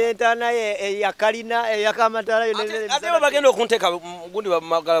 Sibira denta naye yakalina yakamatala yo ne. Ate bagenda okunteeka gundi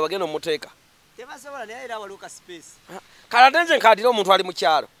Magala bagenda omuteeka. Tebasobola naye era waluka space. Kala tenze nkadira omuntu ali mu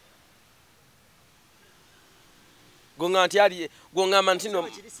kyalo. Gonga nti ali gonga mantino.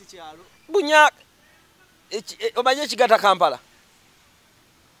 Bunya obanye kigata Kampala.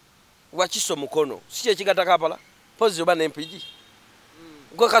 Wakiso mukono. Si ekigata Kampala. Pozi oba n'empigi.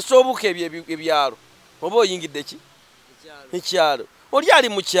 Gwe kasobuke ebyalo. Oba oyingidde ki? Ekyalo. Oli ali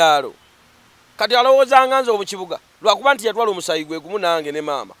mu kyalo. Kati alowooza nganze mu kibuga. Lwakuba nti yatwala omusayi gwe gumu nange ne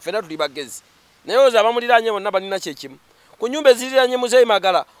Maama. Fena tuli bagezi. Naye oza abamuliranye bonna balina kyekimu. Ku nnyumba eziriraanye Mzee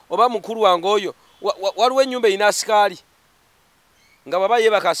Magala oba mukulu wange oyo waliwo ennyumba erina asikaali. Nga baba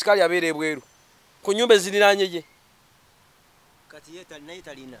yebaka asikaali abeera ebweru. Ku nnyumba eziriraanye ye. Kati yeta naye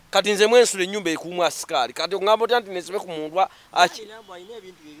talina. Kati nze mwensula ennyumba ekuumwa asikaali. Kati ngamba nti nesibe ku muntu aki.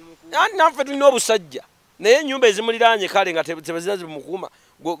 Naffe tulina obusajja. Naye ennyumba ezimuliraanye kale nga tebazina zimukuuma.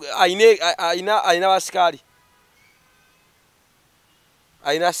 Ayina basikaali.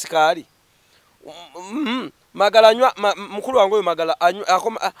 Ayina asikaali. Magala anywa mukulu wange oyo Magala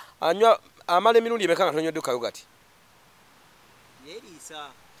anywa amala emirundi emeka nga tonyodde kayo gati.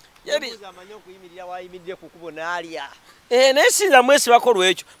 Yeri amanyo okuyimirira wayimirire ku kubo n'alya. Naye sinza mwesibako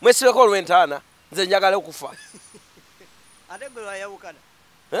olwekyo. Mwesibako olw'entaana. Nze njagala okufa. Ate gwe wayawukana.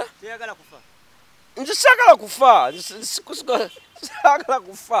 Toyagala kufa. Nze saagala kufa. Saagala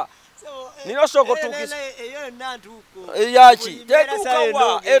kufa. Nino soko tukisa. Eyo nantuko. Yaki.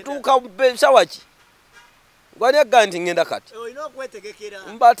 Tetuuka etuuka sawa ki. Gwani ganti ngenda kati. Oyina okwetegekera.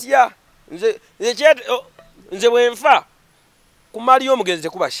 Mbatya. Nze bwenfa. Kumali omugenzi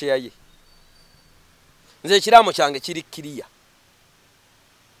kuba share ye. Nze ekiraamo kyange kiri kiriya.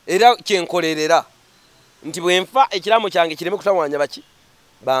 Era kyenkolerera. Nti bwenfa ekiraamo kyange kireme kutawanya baki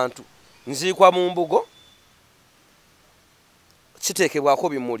bantu. Nziikwa mu mbugo. Kiteekebwako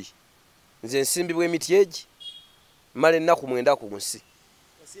bimuli. Nze nsimbibwa emiti egi. Male ennaku 9 ku nsi.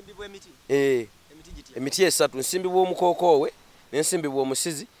 Nsimbibwa emiti? Emiti esatu. Nsimbibwa omukookoowe, nensimbibwa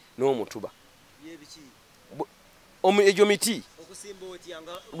omusizi n'omutuba. Yebiki? Egyo miti. Okusimba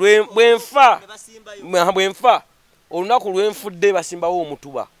otyanga. Bwenfa. Olunaku lwenfudde basimbawo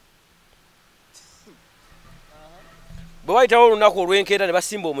omutuba. Bwe wayitawo olunaku olwenkeera ne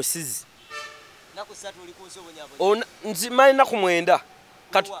basimba omusizi. Naku 3 oli ku nsobonyabo. Nzimanya ennaku 9.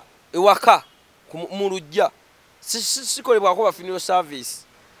 Kati ewaka mu lujja. Sikolebwako ba funeral service.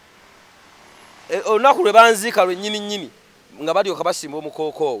 Olunaku lwe banziika lwennyini nga balyoka basimba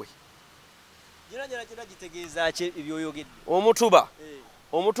omukookoowe. Jira gitegeeza ki ebyoyogedde. Omutuba.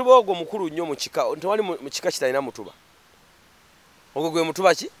 Omutuba ogwo mukulu nnyo mu kika. Tewali mu kika kitalina mutuba. ogwo gwe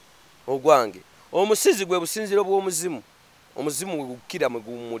mutuba ki ogwange omusizi gwe businziro bw'omuzimu omuzimu gwe gukira mwe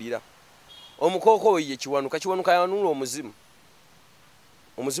guwumulira omukooko ye kiwanuka yanula omuzimu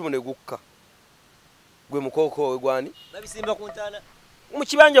ne gukka gwe mukooko we gwani babisimba ku ntaana mu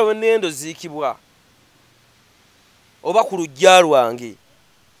kibanja we nendo ziikibwa oba ku lujja lwange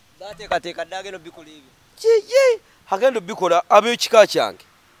bateekateeka dde agenda obbikola ebyo kiye agenda obbikola ab'ekika kyange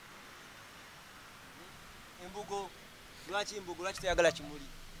embugo lwaki teyagala kimuli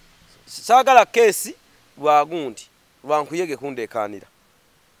saagala keesi lwagundi lwankuyege kundeekaanira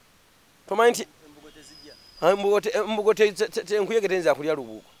tomanyi nti embugo enkuyege teyinza kulya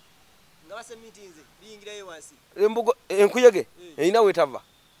lubuugo nga basemitinze biyingirayo wansi embugo enkuyege erina weetava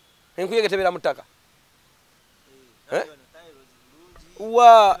enkuyege tebeera mu ttaka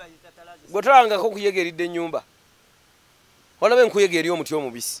wa gwe tolangako okuyege eridde ennyumba olaba enkuyege eri omuti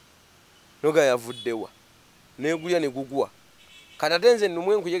omubisi noga yavuddewa negulya ne gugwa kati ate nze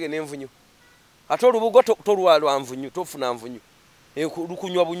nnumu enkuyege n'envunyu ate olubugo tolwalwa nvunyu tofuna nvunyu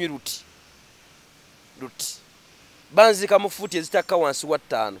lukunywa bunywi luti banzika mu fuuti ezitakka wansi wa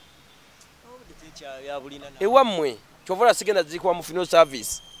 5 ewammwe kyovola sigenda ziikibwa mu funeral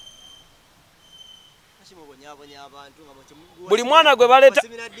service buli mwana gwe baleeta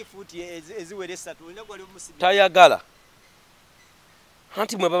tayagala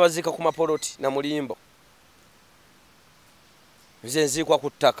anti mwe babaziika ku mapoloti na mulimbo nze nziikwa ku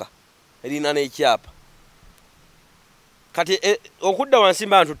ttaka erina n'ekyapa kati okudda wansi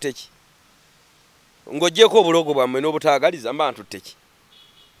mba ntutte ki ng'oggyeko obulogo bwammwe n'obutaagaliza mba ntutte ki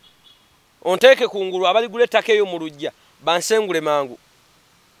onteeke kungulu abaligula ettaka eyo mu lujja bansengule mangu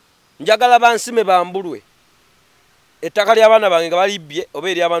njagala bansime bambulwe ettaka ly'abaana bange nga balibbye oba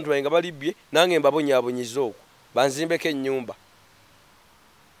ery'abantu bange nga balibbye nange mbabonyaabonyiza okwo banzimbeko ennyumba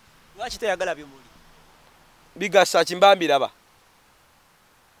lwaki teyagala bimuli bigasa kimbambiraba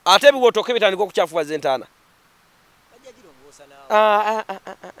ate ebiwotoke bitandika okukyafuwaza entaana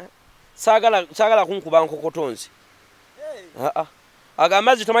saagala kunkuba nkokotonzi aga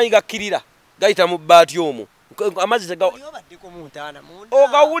amazzi tomanyi gakkirira gayita mu bbaati omwo amazzi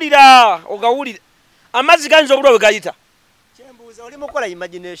ogawulira amazzi gayinza obulwa bwe gayita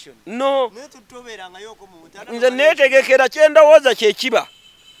no nze neetegekera kyendowooza kyekiba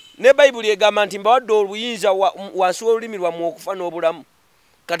ne bayibuli egamba nti mbawadde obuyinza wansi w'olulimi lwammwe okufa n'obulamu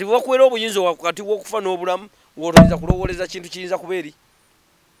kati bwakuwera obuyinza wakati w'okufa n'obulamu w'otoyinza kulowooleza kintu kiyinza kuba eri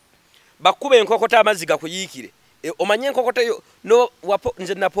bakkuba enkokota amazzi gakuyiikire omanye enkokota yo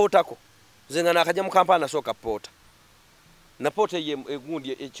nze napootako nze nga nakajja mu kampala nasooka poota napoota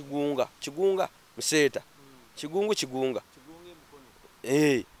egundi kigunga museeta kigunga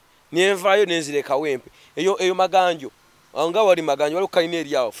nenvaayo nenzireka wempe eyo maganjo nga wali maganjo wali kukalina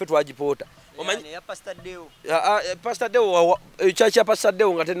eryawo ffe twagipoota pasitadewo ekyakya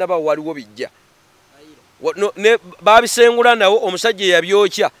pasitadewo nga tenaba waliwo bijja babisengula nawo omusajja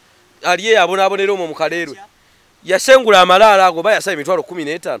eyabyokya ali yabonaabonera omwo mukaleerwe yasengula amalaala ago bayasaba emitwalo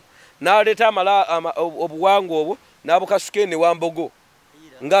 15 n'aleeta obuwanga obwo n'abukasuke ne wambogo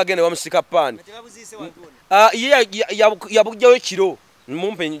ng'agenda wamusika paani yabugjawo ekiro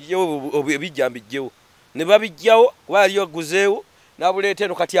mumpe ebijja mbijjewo ne babijjawo kuba yali yaguzeewo n'abuleeta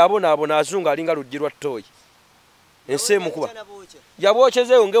eno kati abonaabona azunga alinga luggi lwa ttooyi ensi emukuba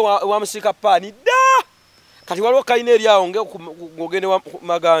yabwokyezeewo ngewamusika paani dda kati waliwo kalina eryawo ng'ogende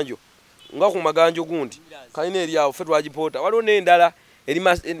maganjo nga ku maganjo gundi kalina eryawo ffe twagipoota waliwo n'endala eri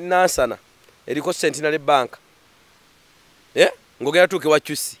nansana eriko Centenary Bank ng'ogenda tuuke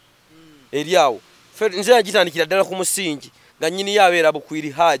wakyusi eryawo ffe nze nagitandikira ddala ku musingi nga nnyini yabeera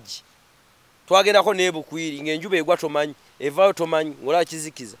bukwiri haji twagendako n'ebukwiri ng'enjuba egwa tomanyi evaayo tomanyi ng'olaba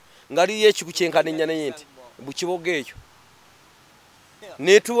kizikiza nga liriyo ekiku kyenkanenya naye nti bukiboga ekyo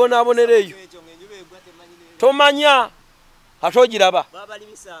netubonaabonera eyo tomanya ate ogiraba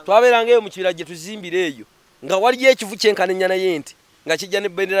twabeerangaeyo mu kibira gye tuzimbira eyo nga waliyo ekivu kyenkanenya naye nti nga kijja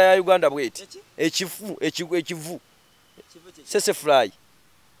n'ebbendera ya Uganda bweti ekivu sesefulayi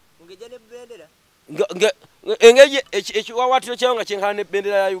engeri ekiwawaatiro kyawo nga kyenkana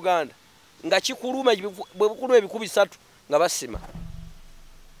n'ebbendera ya Uganda nga kikuluma bwe bikuluma ebikubi 3 nga basima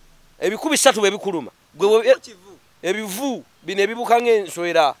ebikubi 3 bwe bikuluma ebivu bino ebibuka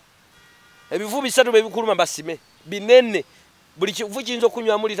ng'enswera ebivu 3 bwe bikuluma basime binene buli kivu kiyinza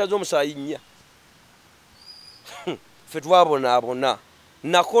okunywamu lita z'omusaayi 4 ffe twabonaabona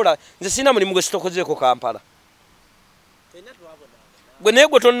nakola nze sirina mulimu gwe sitokozeeko Kampala gwe naye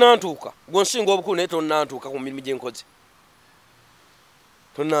gwe tonnantuuka gwensinga obukulu naye tonnantuuka ku mirimu gye nkoze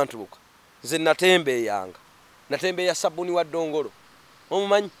tonnantuuka nze natembeeyanga natembeeya sabbuuni wa ddongolo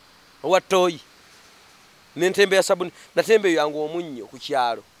omumanyi owa ttooyi Nentembe ya sabuni natembe yangu omunnyo ku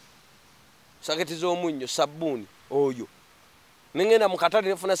kyalo saketi z'omunnyo sabuni oyo nengenda mu katale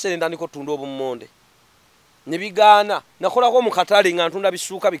nefuna sente ndandiko tunda obummonde nibigaana nakolako mu katale nga ntunda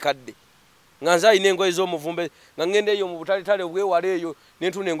bisuuka bikadde nga nze ayina engoye z'omuvumbe nga ngende eyo mu butalitale obwewala eyo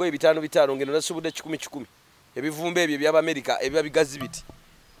nentunda engoye 5 ngendo nasubudde 10 ebivumbe ebyo by'Amerika ebiba bigazi biti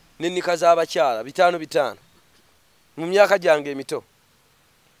n'ennika z'abakyala 5 mu myaka gyange emito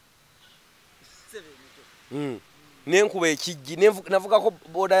nenkuba ekijji navugako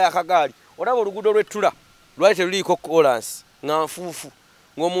boda ya kagaali olaba oluguudo lw'ettula lwali teruliiko kolansi nga nfuufu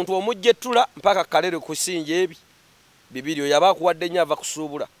ng'omuntu omujja ettula mpaka kalere kusinja ebi bibiri oyo aba akuwadde nnyo ava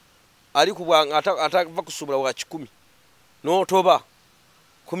kusuubula ali kubwanga atava kusuubula wa 10 n'otoba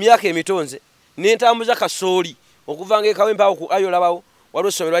ku myaka emitonze n'entambuza kasooli okuvanga ekawempe awo ku ayo labawo waliwo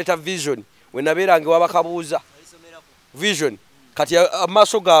essomero balita vision we nabeeranga wabakabuuza vision kati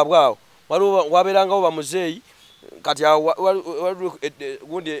amaaso gaabwe awo waliwo wabeerangawo ba Mzee kati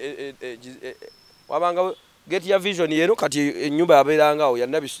gundi wabanga geti ya vision yero kati ennyumba yabeerangawo ya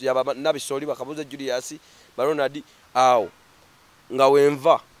nabisooli bakabuuza Julius Baronadi awo nga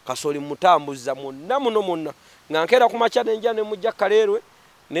wenva kasooli mutambuza monna nga nkera ku macha nenja ne mujja kalerwe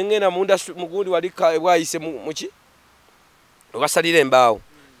nengena munda mugundi walika bwayise muki okasalira embaawo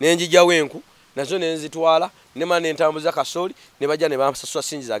nenjija wenku nazo nenzitwala nemana entambuza kasooli ne bajja ne bamusasula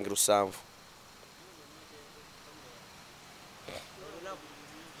sinji zange 7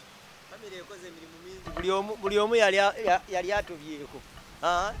 buli omu yali atubyeko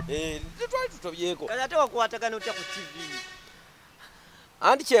twali tutobyeko kati ate wakwatagana otya ku TV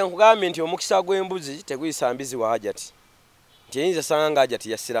anti kyenkugambye nti omukisa gw'embuzi teguyisa mbizi wa Hajati nti eyinza sanga nga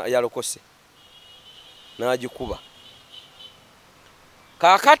Hajati yalokose n'agikuba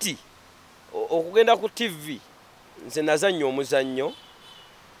kaakati okugenda ku TV nze nazannyo omuzannyo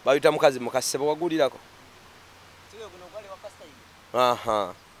bayita mukazi mukasebo wagulirako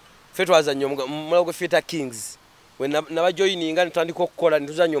fe twazannyo mulago Theatre Kings we nabajoyininga nitandika okukola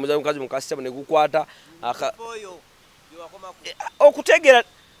nituzannyo omuzannyo mukazi mukasebo ne gukwata okutegera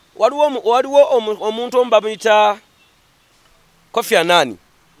waliwo omuntu omubamuyita Kofi Anani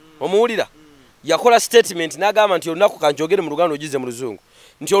omuwulira yakola statement n'agamba nti olunaku kanjogere mu Luganda ogize mu Luzungu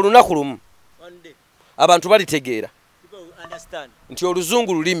nti olunaku lumu abantu balitegeera nti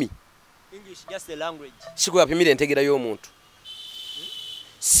Oluzungu lulimi siku yapimira entegeera y'omuntu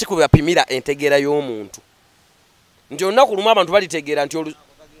siku yapimira entegeera y'omuntu nti olunaku lumu abantu balitegeera nti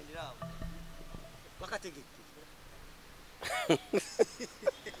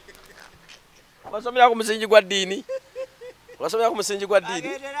wasomera ku musingi gwa ddiini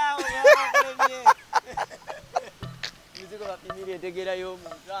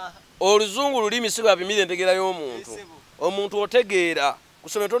Oluzungu lulimi siku yapimira entegeera y'omuntu omuntu otegeera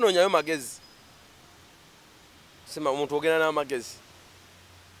kusome tononyayo magezi sema omuntu ogenda n'amagezi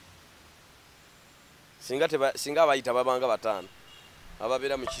singa abayita babanga 5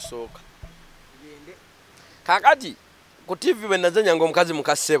 ababeera mu kisooka kakati ku TV bwe nazanyanga omukazi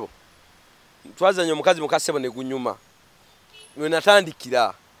mukasebo twazanya omukazi mukasebo ne gunyuma we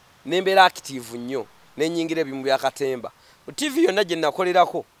natandikira nembeera active nnyo nenyingira ebimu bya katemba ku TV yonna gye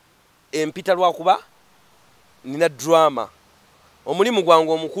nakolerako empita lwakuba nina drama omulimu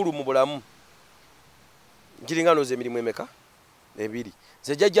gwange omukulu mu bulamu nkiringa noze emirimu emeka 2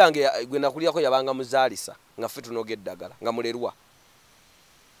 nze jjajjange gwe nakulirako yabanga muzaalisa nga ffe tunoga eddagala nga mulerwa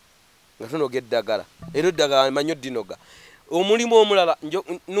nga tunoga eddagala era eddagala manyo dinoga omulimu omulala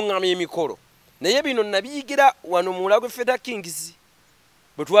nuŋŋamya emikolo naye bino nabiyigira wano mu Mulago Theatre Kings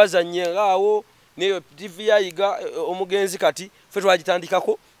bwe twazanye ngaawo neyo TV yayiga omugenzi kati ffe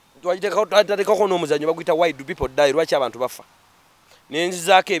twagitandikako n'omuzannyo baguyita Why Do People Die lwaki abantu bafa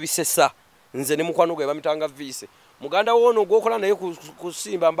nenzizaako ebisesa nze ne mukwano gwe bamitanga Viise muganda wono gwokola naye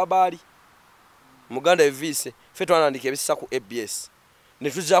kusimba mbabaali muganda Viise ffe twanandika ebisesa ku ABS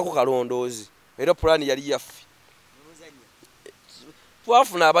ne tuzaako kalondoozi era pulani yali yaffe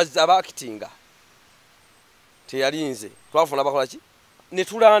twafuna abakitinga teyalinze twafuna bakola ki ne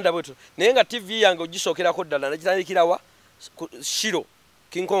tulanda bwetu naye nga TV yange ogisookerako ddala nagitandikirawa Shiro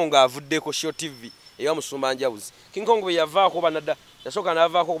King Kong avuddeko Shiro TV eya Musumba Njawuzi King Kong bwe yavaako banadda yasooka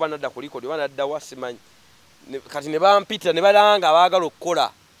n'avaako banadda kuliko banadda wasimanyi kati ne bampita ne balanga abaagala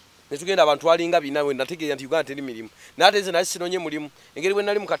okukola ne tugenda abantu alinga bina we nategeera nti Uganda teri mirimu n'ate nze nali sinonye mulimu engeri bwe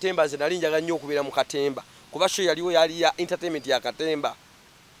nali mu Katemba nze nali njaga nnyo okubeera mu Katemba kuba show yaliwo yali ya entertainment ya Katemba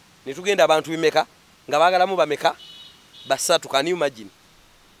ne tugenda abantu bimeka nga baagalamu bameka 3 can you imagine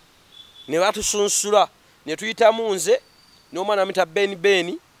ne batusunsula ne tuyitamu nze n'omwana amita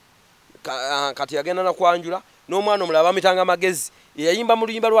Ben kati yagenda na kwanjula n'omwana omulala bamitanga magezi yayimba mu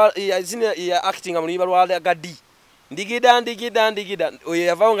luyimba lwa ya acting mu luyimba lwa Gadi ndigida oyo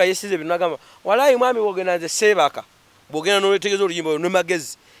yavaawo nga yesize bino agamba walayi mwami wogena nze sebaka bwogena n'oletegeeza oluyimba ne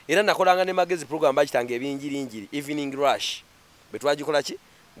magezi era nakolanga ne magezi program bakitanga ebinjirinjiri evening rush betwagikola ki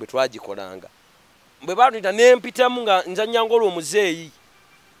betwagikolanga bwe batuyita nempitamu nga nzanyanga olwo Mzee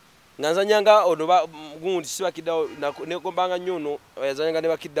nga nzanyanga ono gundi sibakiddawo nekombanga nnyo ono yazanyanga ne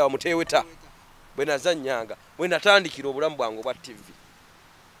bakiddawo muteweta bwe nazanyanga bwe natandikira obulamu bwange obwa TV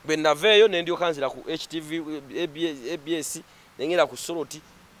bwe naveeyo ne ndyoka nzira ku HTV ABS nengera ku Soroti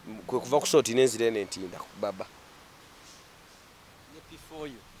kwe kuva ku Soroti nenzira nentinda baba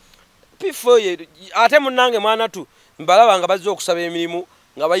P4 ate munange mwana tu mbalaba nga bazze okusaba emirimu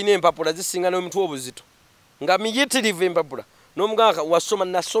nga balina empapula zisinga n'omuntu obuzito nga miyitirive empapula n'omuganga wasoma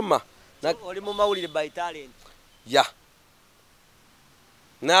nasoma oli mu mawulire by talent ya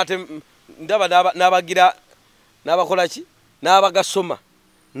nate ndaba nabagira nabakola ki nabagasoma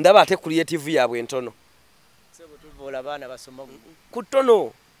ndaba ate creative yabwe ntono sebo tuvola bana basoma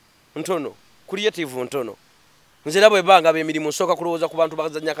kutono ntono creative ntono nzira bwe banga b'emirimu nsoka kulowooza ku bantu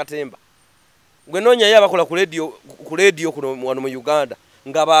bazanya katemba gwe nonya yaba kola ku radio kuno wano mu Uganda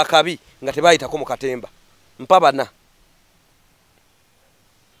nga bakabi nga tebayitako mu katemba mpabana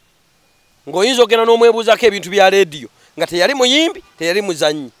ngoyinzo gena n'omwebuuzako ebintu bya radio nga teyali muyimbi teyali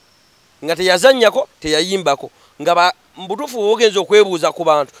muzanyi nga teyazannyako teyayimbako nga mbutufu wogenza okwebuuza ku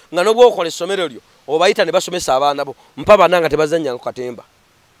bantu nga nobwo okola essomero lyo obayita ne basomesa abaana bo mpabana nga tebazannya ku katemba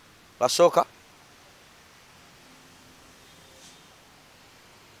basooka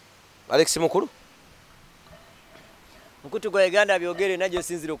Alex mukuru Mkutu kwa Uganda byogere najyo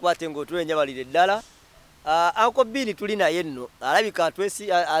sinzire okwate ngo tuwenya balire ddala Uncle Bini tulina yenno alabika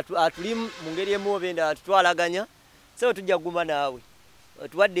atwesi atuli mu ngeri emu obenda atutwalaganya so tujja guma naawe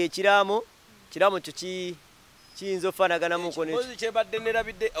tuwadde ekiramo kyo kiyinza ofanagana muko ne kipozi kyebadde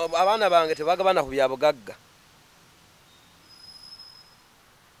nerabidde abaana bange tebagabana ku byabugagga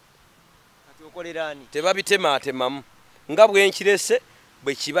kati okolerani tebabitematemamu nga bwenkirese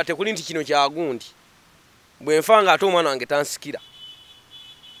bwe kiba tekuli nti kino kyagundi bwe nfanga ate omwana wange tansikira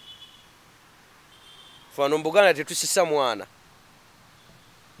fano mbugana tetusisa mwana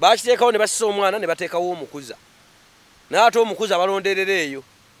bakiteekawo ne basisa omwana ne bateekawo omukuza naye ate omukuza balonderera eyo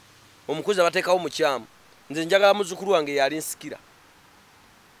omukuza bateekawo mukyamu nze njagala muzukulu wange yali nsikira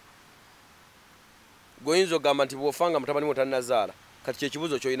goyinzo gamba nti bwofanga mutabani mutanazaala kati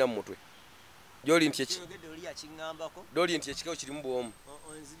kyekibuzo kyolina mu mutwe gyoli nti doli nti ekikao kirimu bwomu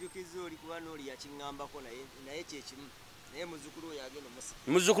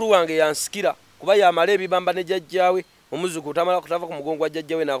muzukulu wange yansikira kuba yamala ebibamba ne jjajjawe omuzukulu tamala kutava ku mugongo wa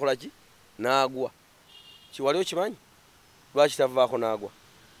jjajjawe nakola ki naagwa kiwali okimanyi lwaki tavaako naagwa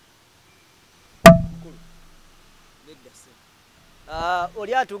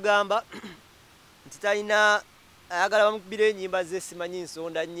oli atugamba nti talina ayagala bamukubira ennyimba ze simanyi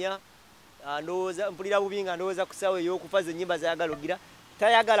nsonda nnya ndowooza mpulira bubi nga ndowooza ku ssaawa ey'okufa ze ennyimba zayagala ogira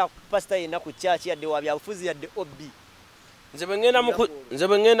tayagala pasita yenna ku kyaki yadde wa byabufuzi yadde obbi nze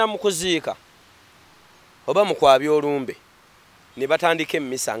bwe ngenda mu kuziika oba mu kwabya olumbe ne batandika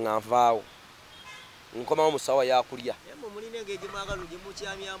emmisa nga nvaawo nkomawo mu ssaawa yakulya mulina engeri gyemwagala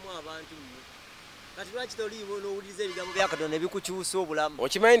gyemukyamyamu abantu kati lwaki toliiwo n'owuliriza ebigambo bya Katonda ebikukyusa obulamu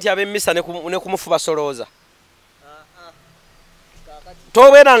okimanyi nti ab'emmisa ne ku mufu basolooza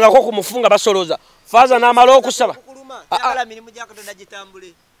tobeerangako ku mufu nga basolooza faaza n'amala okusaba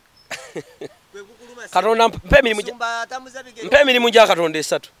Katonda mpe emirimu gya Katonda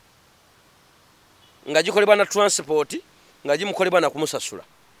esatu nga gikolebwa na transport nga gimukolebwa na kumusasula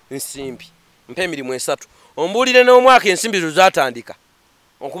nsimbi mpe emirimu esatu ombuulire n'omwaka ensimbi zo zatandika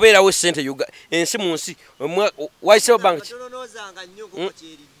okubeerawo essente ensi mu nsi wayisewo banki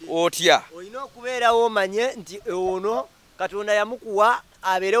otya olina okubeerawo omanye nti ono Katonda yamukuwa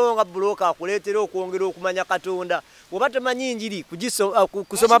abeerewo nga buloka akuleetera okwongera okumanya Katonda bw'oba tomanyi njiri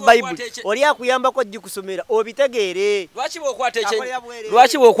kusoma Bayibuli oli akuyambako gikusomera obitegeere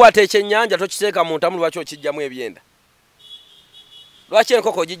lwaki bw'okwata ekyennyanja tokiteeka mu ntamu lwaki okijjamu ebyenda lwaki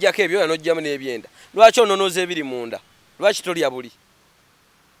enkoko ogijjako ebyoya n'ojjamu n'ebyenda lwaki ononooza ebiri munda lwaki tolya buli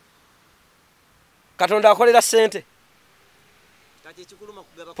Katonda akolera ssente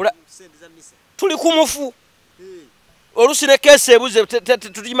tuli ku mufu olusi ne keesi ebuze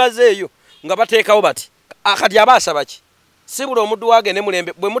tulimazeeyo nga bateekawo bati akati abaasaba ki siibula omuddu waage ne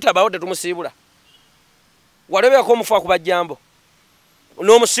mulembe bwe mutabawo tetumusiibula walebeeko omufu akuba jjambo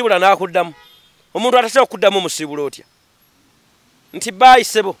n'omusiibula n'akuddamu omuntu atasobola okuddamu omusiibula otya nti baayi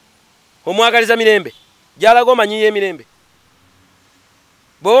ssebo omwagaliza mirembe gy'alaga omanyiyo emirembe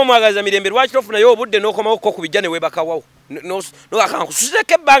bw'oba omwagaliza mirembe lwaki tofunayo obudde n'okomawo ko ku bijja ne weebakawawo no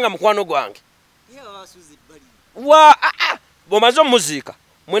akankusuzeko ebbanga mukwano gwange wa bomaze omuziika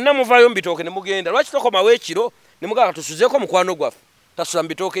mwenna muvayo mbitooke ne mugenda lwaki tokomawo ekiro ne mugaga tusuzeeko mukwano gwaffe tasula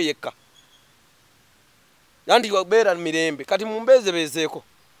mbitooke yekka nanti beera mirembe kati mumbeezebeezeeko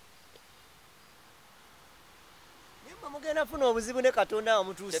mugenda funa obuzibu ne Katonda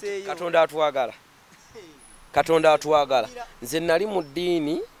amutuuseeyo Katonda atwagala nze nali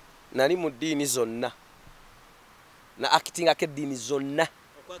mu ddiini zonna na actingako eddiini zonna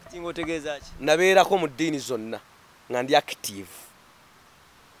nabeerako mu ddiini zonna nga ndi active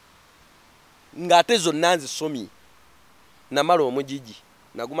ng'ate zonna nzisomye namala omugigi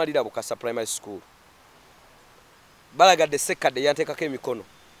nagumalira Bukasa primary school balagadde sekadde yanteekako emikono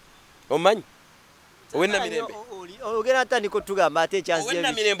omanyi owenna mirembe ogera tandiko tugamba ate ekyanzi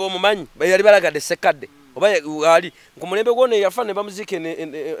owenna mirembe omumanyi yali balagadde sekadde oba ali nkumulembe gwone yafa ne bamuziike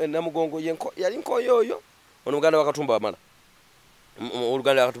namugongo yali nkoyoyo ono muganda wakatumba wamala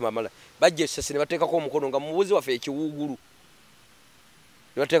oluganda wakatumba wamala bajja esese ne bateekako omukono nga mubuzi waffe ekiwuugulu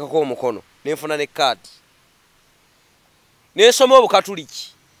ne bateekako omukono nenfuna ne kaati nensoma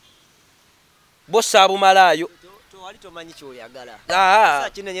obukatuliki bossa abumalaayo wali tomanyi kyoyagala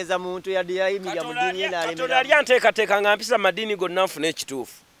kinenyeza muntu yadde yayimirya mu ddiini Katonda yali anteekateeka nga mpisa madiini gonna nfuna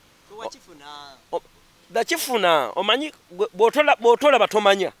ekituufu dakifuna omanyi bw'otolaba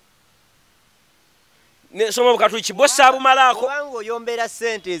tomanya nesoma obukatuliki bossa abumalaako kubanga oyombera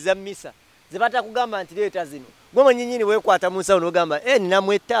ssente eza mmisa ze batakugamba nti leeta zino gwe mwenyinyini weekwata mu nsawo n'ogamba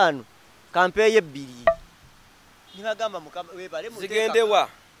ninamu 5 kampeeyo 2 nibagamba mukama weebale zigendewa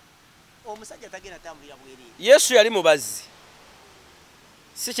omusajja tagenda tambulira bwerere Yesu yali mubazi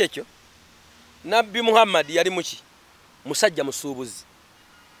si kyekyo Nabbi Muhammad yali muki musajja musuubuzi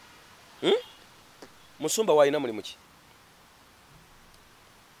musumba waina muli muki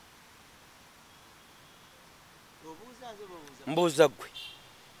mbuuza gwe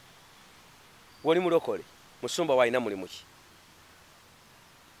wali mulokole musumba waina muli muki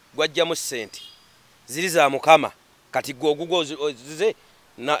gwajjamu ssente ziri za Mukama kati gwe ogugozize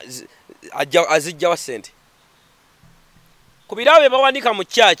azijjawa ssente ku birabo bawanika mu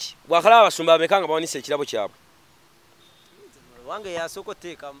church bwakalaba abasumba bamekanga bawanise ekirabo kyabwe wange yasoko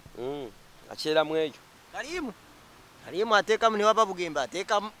teekamu akyera mu ekyo kalimu ateekamu ne waba bugemba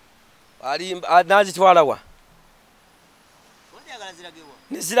ateekamu nazitwala wa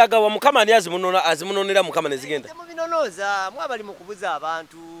neziragawa Mukama ani azimunonera Mukama nezigenda mubinonooza mwabali mu kubuza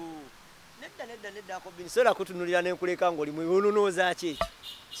abantu nedda ko binisola kutunulira nenkuleka ngoli mubinonooza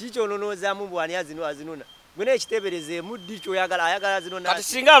kiki ononoozaamu bwani azinuna gwene ekitebereze muddi kyoyagala ayagala zino kati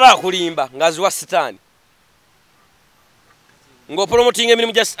singa aba akulimba ngaziwa sitaani ng'opromotinga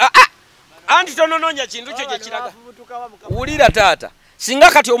emirimu gya anti tonononya kintu kyo gyekiraga wulira taata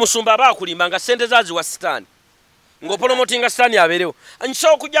singa kati omusumba aba akulimba nga ssente zaziwa sitaani ng'opromotinga sitaani abeerewo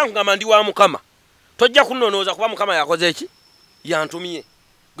nkisobola okujja nkugamba ndi wa Mukama tojja kunonooza kuba Mukama yakoze eki yantumye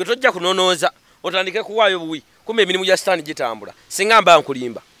gwe tojja kunonooza otandike kuwaayo buwi kumbe emirimu gya sitaani gitambula singa mba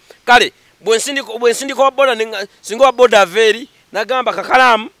nkulimba kale bwensindika wa boda singa wa boda aveeri nagamba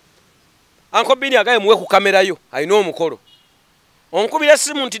kakalaamu ankobini agaye muwe ku kamerayo alina omukolo onkubira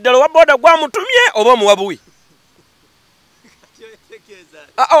essimu nti ddala wa boda gwamutumye oba omuwa buwi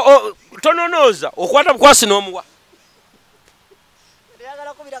tononooza okwata bukwasi n'omuwa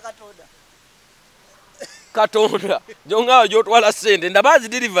Katonda jongawo gyotwala ssente ndabaazi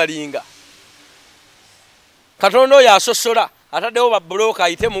dirivalinga Katonda oyo asosola ataddewo babuloka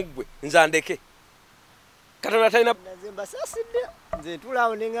ayite muggwe nzandeke Katonda talina nze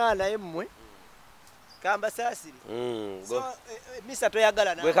ntulaawo neŋŋaa naye mmwe kamba saasiri misa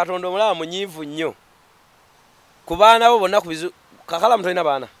toyagala gwe Katonda omulaba munyiivu nnyo ku baana bo bonna kubizu kakalamu tolina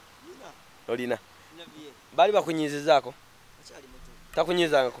baana olina bali bakunyiizizaako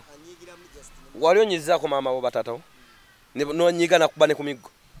takunyiizangako wali onyiizizaako maama bo bataatawo nonyiiga nakuba ne ku miggo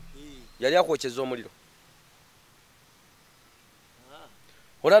yali akwokyeza omuliro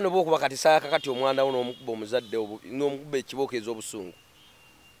Ola no bokuba kati saaka kati omwana wo n'omukuba omuzadde n'omukuba ekibookeeza obusungu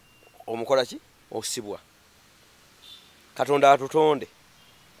omukola ki osibwa Katonda atutonde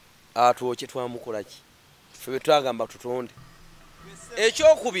atwoke twamukola ki ffe twagamba tutonde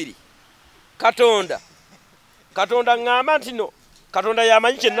ekyokubiri Katonda ngamba nti no Katonda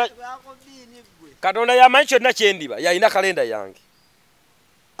yamanyi kyonna kyendiba yalina kalenda yange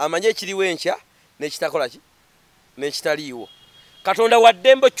amanye ekiriwo enkya n'ekitakola ki n'ekitaliiwo Katonda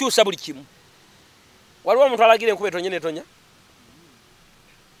waddembe kyusa buli kimu waliwo omuntu alagira enkuba etonnya netonya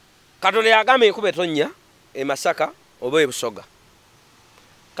Katonda yagamba enkuba etonnya e Masaka oba e Busoga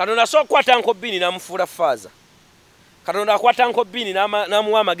Katonda asobola okukwata Nkobini n'amufuula faaza Katonda akwata Nkobini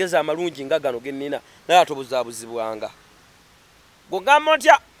n'amuwa amagezi amalungi nga gano ge nnina naye atobuzaabuzibwanga gogamba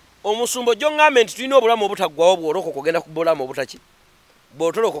ntya omusumbo jjo ngambe nti tulina obulamu obutaggwawo bw'olokoka ogenda ku bulamu obutaki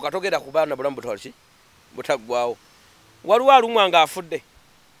bw'otolokoka togenda kuba na bulamu butaggwawo waliwo alumwa ng'afudde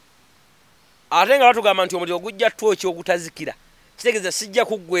ate nga batugamba nti omuliro gujja twoki ogutazikira kitegeeza sijja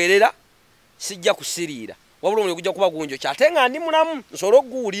kuggwerera sijja kusiriira wabula omuliro gujja kuba gunjoki ate nga ndi mulamu nsobola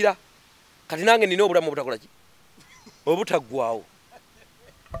okuguwulira kati nange nina obulamu obutakola ki obutaggwawo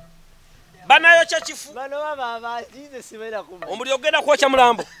banayo kyekifu omuliro ogenda kwokya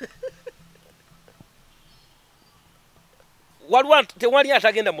mulambo waliwo tewali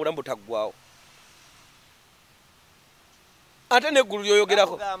atagenda mu bulamu butaggwawo ate neggulu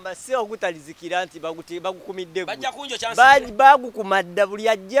lyoyogerako si ogutalizikira nti bagukumidde bajja kunjo kyansi bagukumadda buli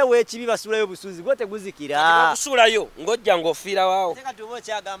ajjewo ekibi basulayo obusuuzi gwo teguzikira bakusulayo ng'ojja ng'ofiira waawo kati oba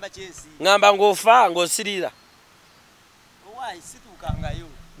okyagamba kyesi ngamba ng'ofa ng'osiriira owaayi situukangayo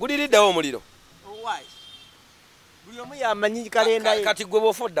guliriddawo omuliro owaayi buli omu yamanyi kalenda ye kati gwe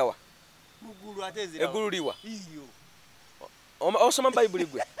bw'ofa oddawa muggulu ate ezira eggulu liwa iyo osoma bayibuli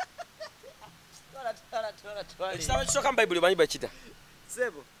gwe ekitabo ekisooka mu bayibuli omanyi bakita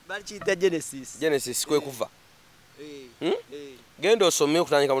sebo bakiyita genesis kwe kuva genda osome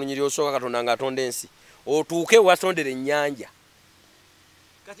okutandika mu lunyiriri osooka katonda ng'atonda ensi otuuke watondera ennyanja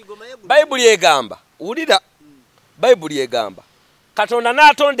bayibuli egamba wulira bayibuli egamba katonda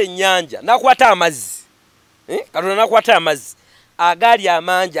n'atonda ennyanja n'akwata amazzi katonda n'akwata amazzi agali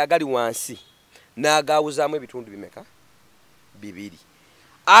amangi agali wansi n'agaawuzaamu ebitundu bimeka bibiri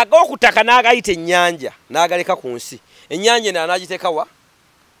ag'okutaka n'agayita ennyanja n'agaleka ku nsi ennyanja eno anaagiteeka wa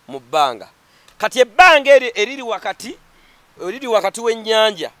mu bbanga kati ebbanga eryo eriri wakati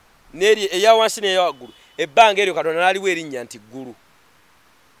w'ennyanja n'eri eya wansi n'eya waggulu ebbanga eryo katonda n'aliwo erinnya nti ggulu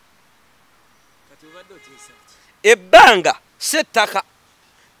ebbanga settaka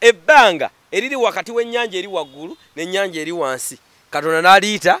ebbanga eriri wakati w'ennyanja eri waggulu n'ennyanja eri wansi katonda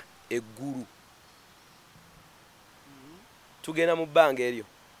n'aliyita eggulu tugenda mu bbanga eryo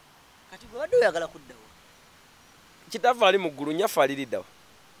kati gwe wadde oyagala kuddawa kitaffe ali mu ggulu nyaffe aliriddawa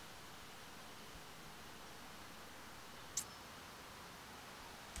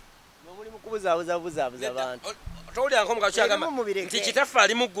nomuli mukubuzaabuza abantu towulirangako mukakyagamba nti kitaffe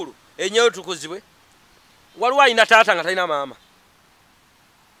ali mu ggulu enyeyo tukuzibwe waliwo alina taata nga talina maama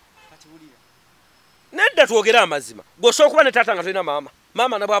nedda twogere amazima gwosobola okuba ne taata nga talina maama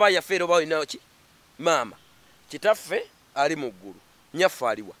maama nabwaba yafeera oba olina ki maama kitaffe ali mu ggulu nyaffe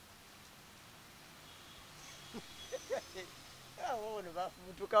aliwa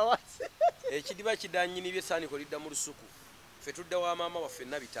ekidiba kidanyini byesaaniko lidda mu lusuku ffe tudda wa maama waffe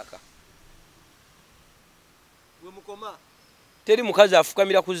nabitaka teri mukazi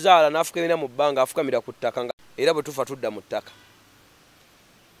afukamira kuzaala n'afukamira mu bbanga afukamira ku ttaka era bwe tufa tudda mu ttaka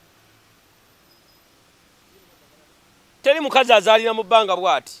teri mukazi azaalira mu bbanga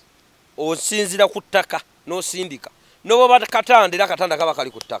bw'ati osinzira ku ttaka n'osindika n'oba katanda era katanda kaba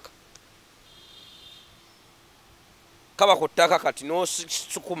kali ku ttaka kaba ku ttaka kati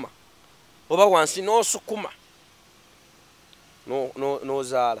n'osukuma oba wansi n'osukuma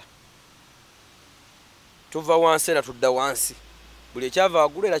n'ozaala tuva wansi era tudda wansi buli ekyava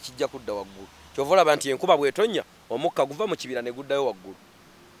waggulu era kijja kudda waggulu kyova olaba nti enkuba bw'etonnya omukka guva mu kibira ne guddayo waggulu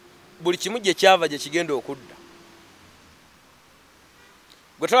buli kimu gye kyava gye kigenda okudda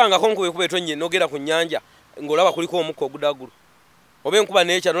gwe tolabangako nkuba ekuba etonnya n'ogera ku nnyanja ng'olaba kuliko omukka ogudda waggulu oba enkuba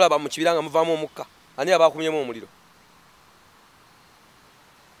n'ekya n'olaba mu kibira nga muvaamu omukka ani aba akumyemu omuliro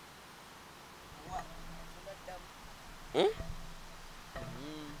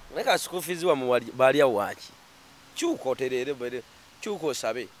leka sikufiziwa mu balya waaki kyuka oterere kyuka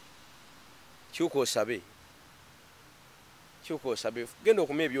osabe genda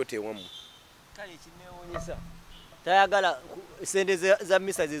okumya ebyoto ewamu kale kineewuunyisa tayagala sente za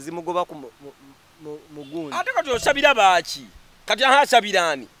misa ze zimugoba mu gundi ate kati osabira baaki kati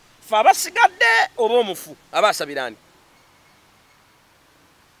asabiraani fe abasigadde oba omufu aba asabiraani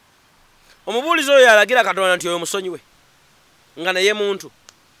omubuulizi oyo alagira katonda nti oyo musonyiwe nga naye muntu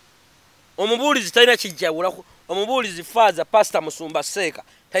omubuulizi talina kijjawulako omubuulizi faaza pasita musumba seeka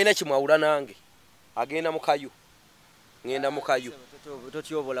talina kimwawula nange agenda mukayo ngenda mukayo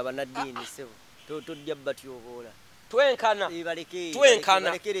totyobola bannaddiini sebo tojja batyobola twenkana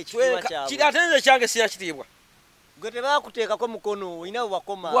ate nze kyange sina kitiibwa gwe tebakuteekako mukono olina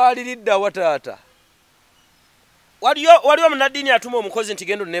webakoma waliriddawa taata waliwo munnaddiini atuma omukozi nti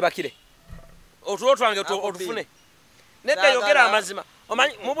genda onebakire otulo twange otufune nedda yogera amazima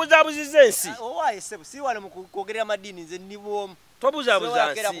omanyi mubuzaabuzizza ensi owaaye sebo si wano mukwogerera amaddiini nze nibwomu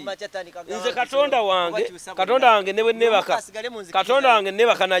tobuzabuza nsi nze katonda wange ne bwe nebaka katonda wange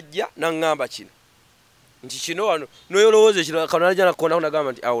nebaka najja naŋŋamba kino nti kino wano noyolowooza ekirala kanala jana kona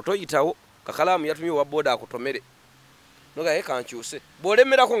kunagamba nti awo toyitawo kakalaamu yatumye wa boda akutomere nogaye kankyuse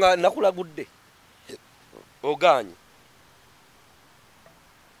bwolemerako nga nakulagudde oganye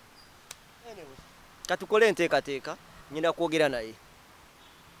katukole enteekateeka nyina kwogera naye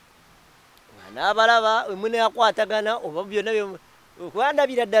n'abalaba mune akwatagana oba byonna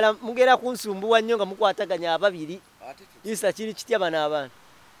okwandabira ddala mugera kunsumbuwa nnyo nga mukwataganya ababiri isa kiri kityaba n'abantu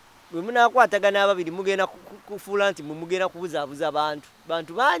bwe munaakwatagana ababiri mugenda kufuula nti mugenda kubuzaabuza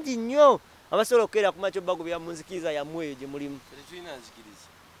bantu bangi nnyo abasobola okukeera ku makyo bagobera mu nzikiriza yammwe eyo gye mulimu tulina nzikiriza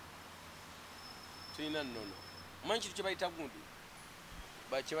tulina nnono omanyi kintu kye bayita gundi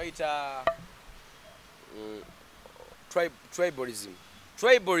kye bayita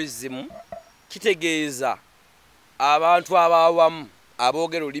tribalism kitegeeza abantu abawamu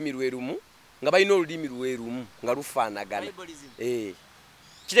aboogera olulimi lwe lumu nga balina olulimi lwe lumu nga lufaanagana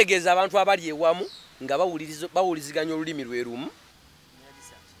kitegeeza abantu abali ewamu nga bawuliziganya olulimi lwe lumu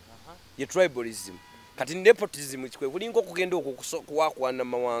ye tribalism kati nepotism kwe kulinga okugenda okuwakwana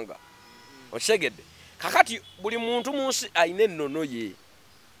mu mawanga okitegedde kakati buli muntu mu nsi alina ennono ye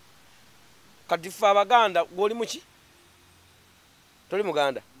kati ffe abaganda gwoli muki toli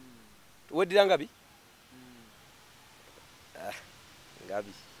muganda weddira ngabi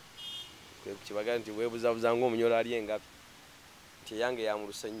ngabi kwekibaga nti webuzabuza ng'omunyola ali engabi nti eyange ya mu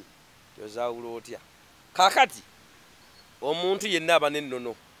lusenyi yozaawula otya kakati omuntu yenna aba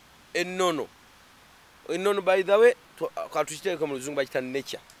n'ennono ennono by the way katukiteeka mu luzungu bakita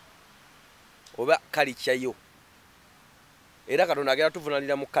nature oba kalikyayo era katonda agera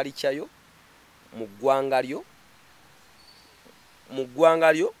tuvunanira mu kalikyayo mu ggwanga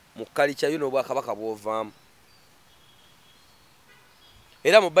lyo mu kalikyayo n'obwakabaka bw'ovaamu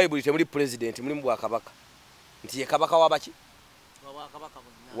era mu bayibuli temuli president mulimu bwakabaka nti ye kabaka wabaki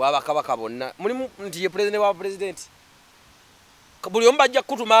wabakabaka bonna mulimu nti ye president wa president buli omu bajja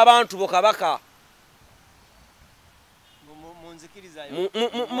kutuma abantu bo kabaka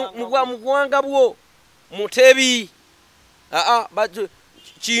mu ggwanga bwo mutebi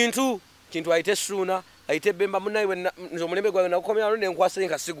kintu ayite Ssuuna ayite Bemba munaye nze omulembe gwawe nagukomyawo nenkwasa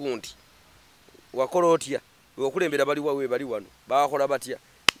enka sigundi wakola otya okulembera bali wawe bali wano bakola batya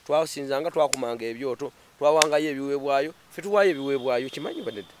twasinzanga twakumanga ebyoto twawangayo ebiweebwayo ffe tuwaayo ebiweebwayo kimanyi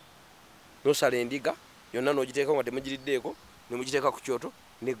badde nosala endiga yonna n'ogiteeka nga temugiriddeeko nemugiteeka ku kyoto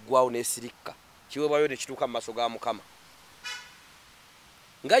neggwawo nesirikka kiweebwayo nekituuka mu maaso ga Mukama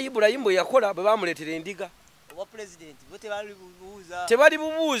nga Ibulayimu bwe yakola bwe bamuleetera endiga tebali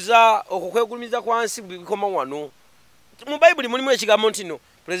bubuuza okukwegulumiza kwansi bikoma wano mu bayibuli mulimu ekigambo nti no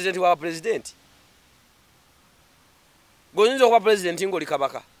pulezidenti wa pulezidenti goyinza okuba pulezidenti ng'oli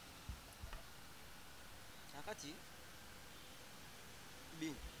kabaka akati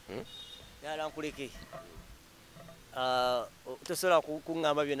yala nkuleke tosobola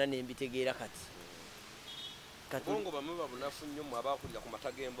kuŋŋamba byonna nembitegeera kati bongo bamwe babunafu nnyo mu abakulira ku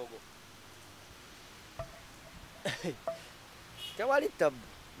mata g'embogo tewali tabu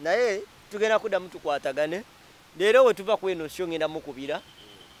naye tugenda kuddamu tukwatagane leero we tuva kweno syo ngenda mukubira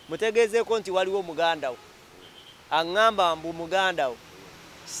mutegeezeeko nti waliwo omuganda wo aŋŋamba mbu muganda wo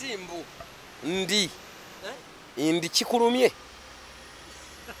simbu ndi kikulumye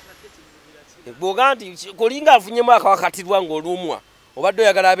bw'ogaa nti kolinga afunyemu akawakatirwa ng'olumwa obadde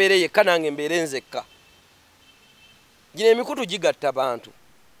oyagala abeere yekka nange mbeere nzekka gino emikutu gigatta bantu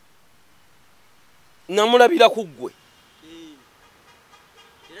namulabira ku ggwe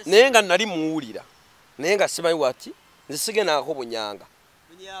naye nga nali muwulira naye nga simanyi wati nze sigenaako bunyanga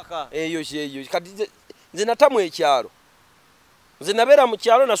eyo kati nze natamu ekyalo nze nabeera mu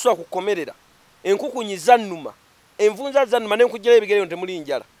kyalo nasula kukomerera enkukunyi zannuma envunza zannuma nenkugirayo ebigereyo temuli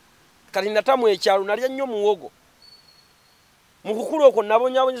njala kati natamu ekyalo nalya nnyo muwogo mu kukula okwo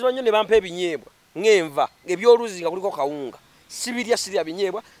nabonyabonyezebwa nnyo ne bampa ebinyeebwa ng'enva ebyoluzi nga kuliko kawunga sirya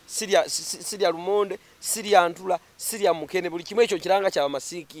binyeebwa sirya lumonde sirya ntula sirya mukene buli kimu ekyo kiranga kyaba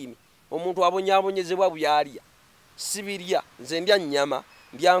masiikini omuntu abonyabonyezebwa byalya sibirya nze ndya nnyama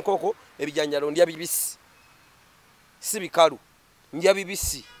ndya nkoko ebijanjalo ndya bibisi si bikalu ndya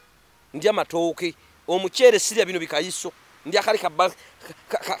bibisi ndya matooke omuceere sirya bino bikayiso ndya kali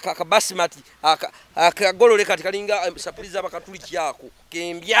kabasimati akagolole kati kalinga sapuriza bakatuli kyako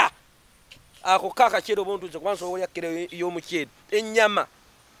kembya ako kaka kero bontuze kwanso olya kero y'omuceere ennyama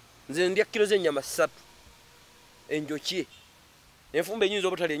nze ndya kilo z'ennyama 3 enjokye enfumba enyinza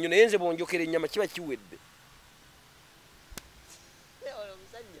obutali ennyo naye nze bwonjokera ennyama kiba kiwedde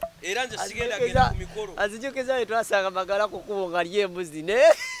era nze sigenda ku mikolo azijokeza twasanga Magala kukubo nga ly'embuzi ne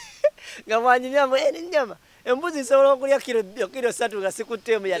nga mwanyinyamu ennyama embuzi isobola okulya kilo 3 nga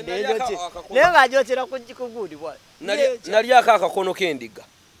sikutemu yadde enjoki naye ng'agyokera ku guudi bwala nalyako akakono k'endiga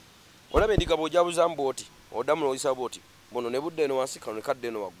olaba endiga bw'ojabuzaamu bw'oti oddamu n'oyisa bw'oti bono ne budde eno wansi kano ne kadde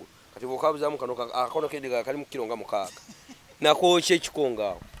eno waggulu kati bw'okabuzaamu kano akakono k'endiga kali mu kilo nga 6 nakookya ekikongo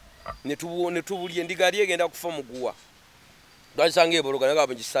awo ne tubulya endiga yali egenda kufa muguwa twagisanga ebologa naga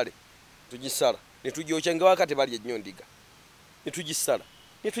mugisale tugisala ne tugyokya ngewakati balya ennyo ndiga ne tugisala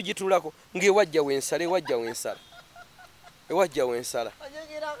ne tugitulako ng'ewajja wensala ewajja wensala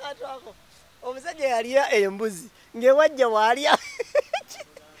onyegera akatu ako omusajja yalya embuzi ng'ewajja waalya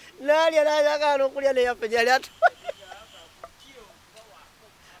naalya n'ayagala okulya neyaffe gyali atu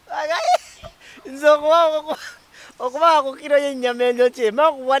nze okubaako kiro y'ennyama enjoki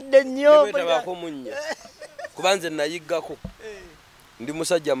emakuwadde nnyo etabaako munnya kuba nze nayiggako ndi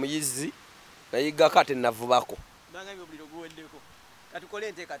musajja muyizzi nayiggako ate navubako bangambye obuliro guweddeko katukole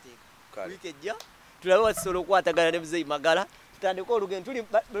enteekateeka wiiki ejja tulabe watusobola okukwatagana ne Mzee Magala tutandike olugendo tuli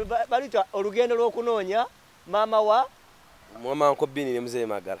baluyita olugendo lw'okunoonya maama wa Maama Bino ne Mzee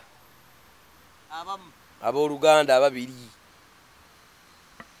Magala abamu abooluganda ababiri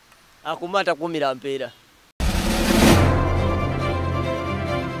akuma atakumira mpeera